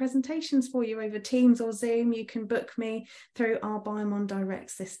some presentations for you over Teams or Zoom. You can book me through our BioMonde Direct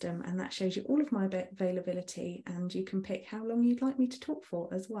system, and that shows you all of my availability, and you can pick how long you'd like me to talk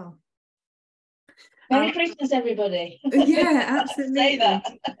for as well. Merry Christmas, everybody. Yeah, absolutely. Say that.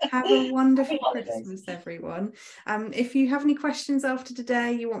 Have a wonderful Christmas, everyone. If you have any questions after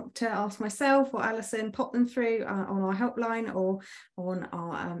today, you want to ask myself or Alison, pop them through on our helpline or on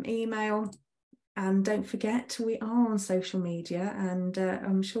our email. And don't forget, we are on social media, and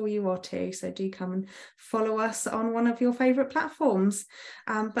I'm sure you are too. So do come and follow us on one of your favourite platforms.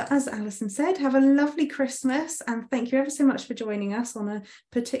 But as Alison said, have a lovely Christmas, and thank you ever so much for joining us on a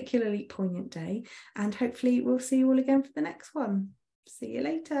particularly poignant day. And hopefully we'll see you all again for the next one. See you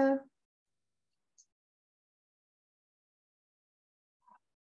later.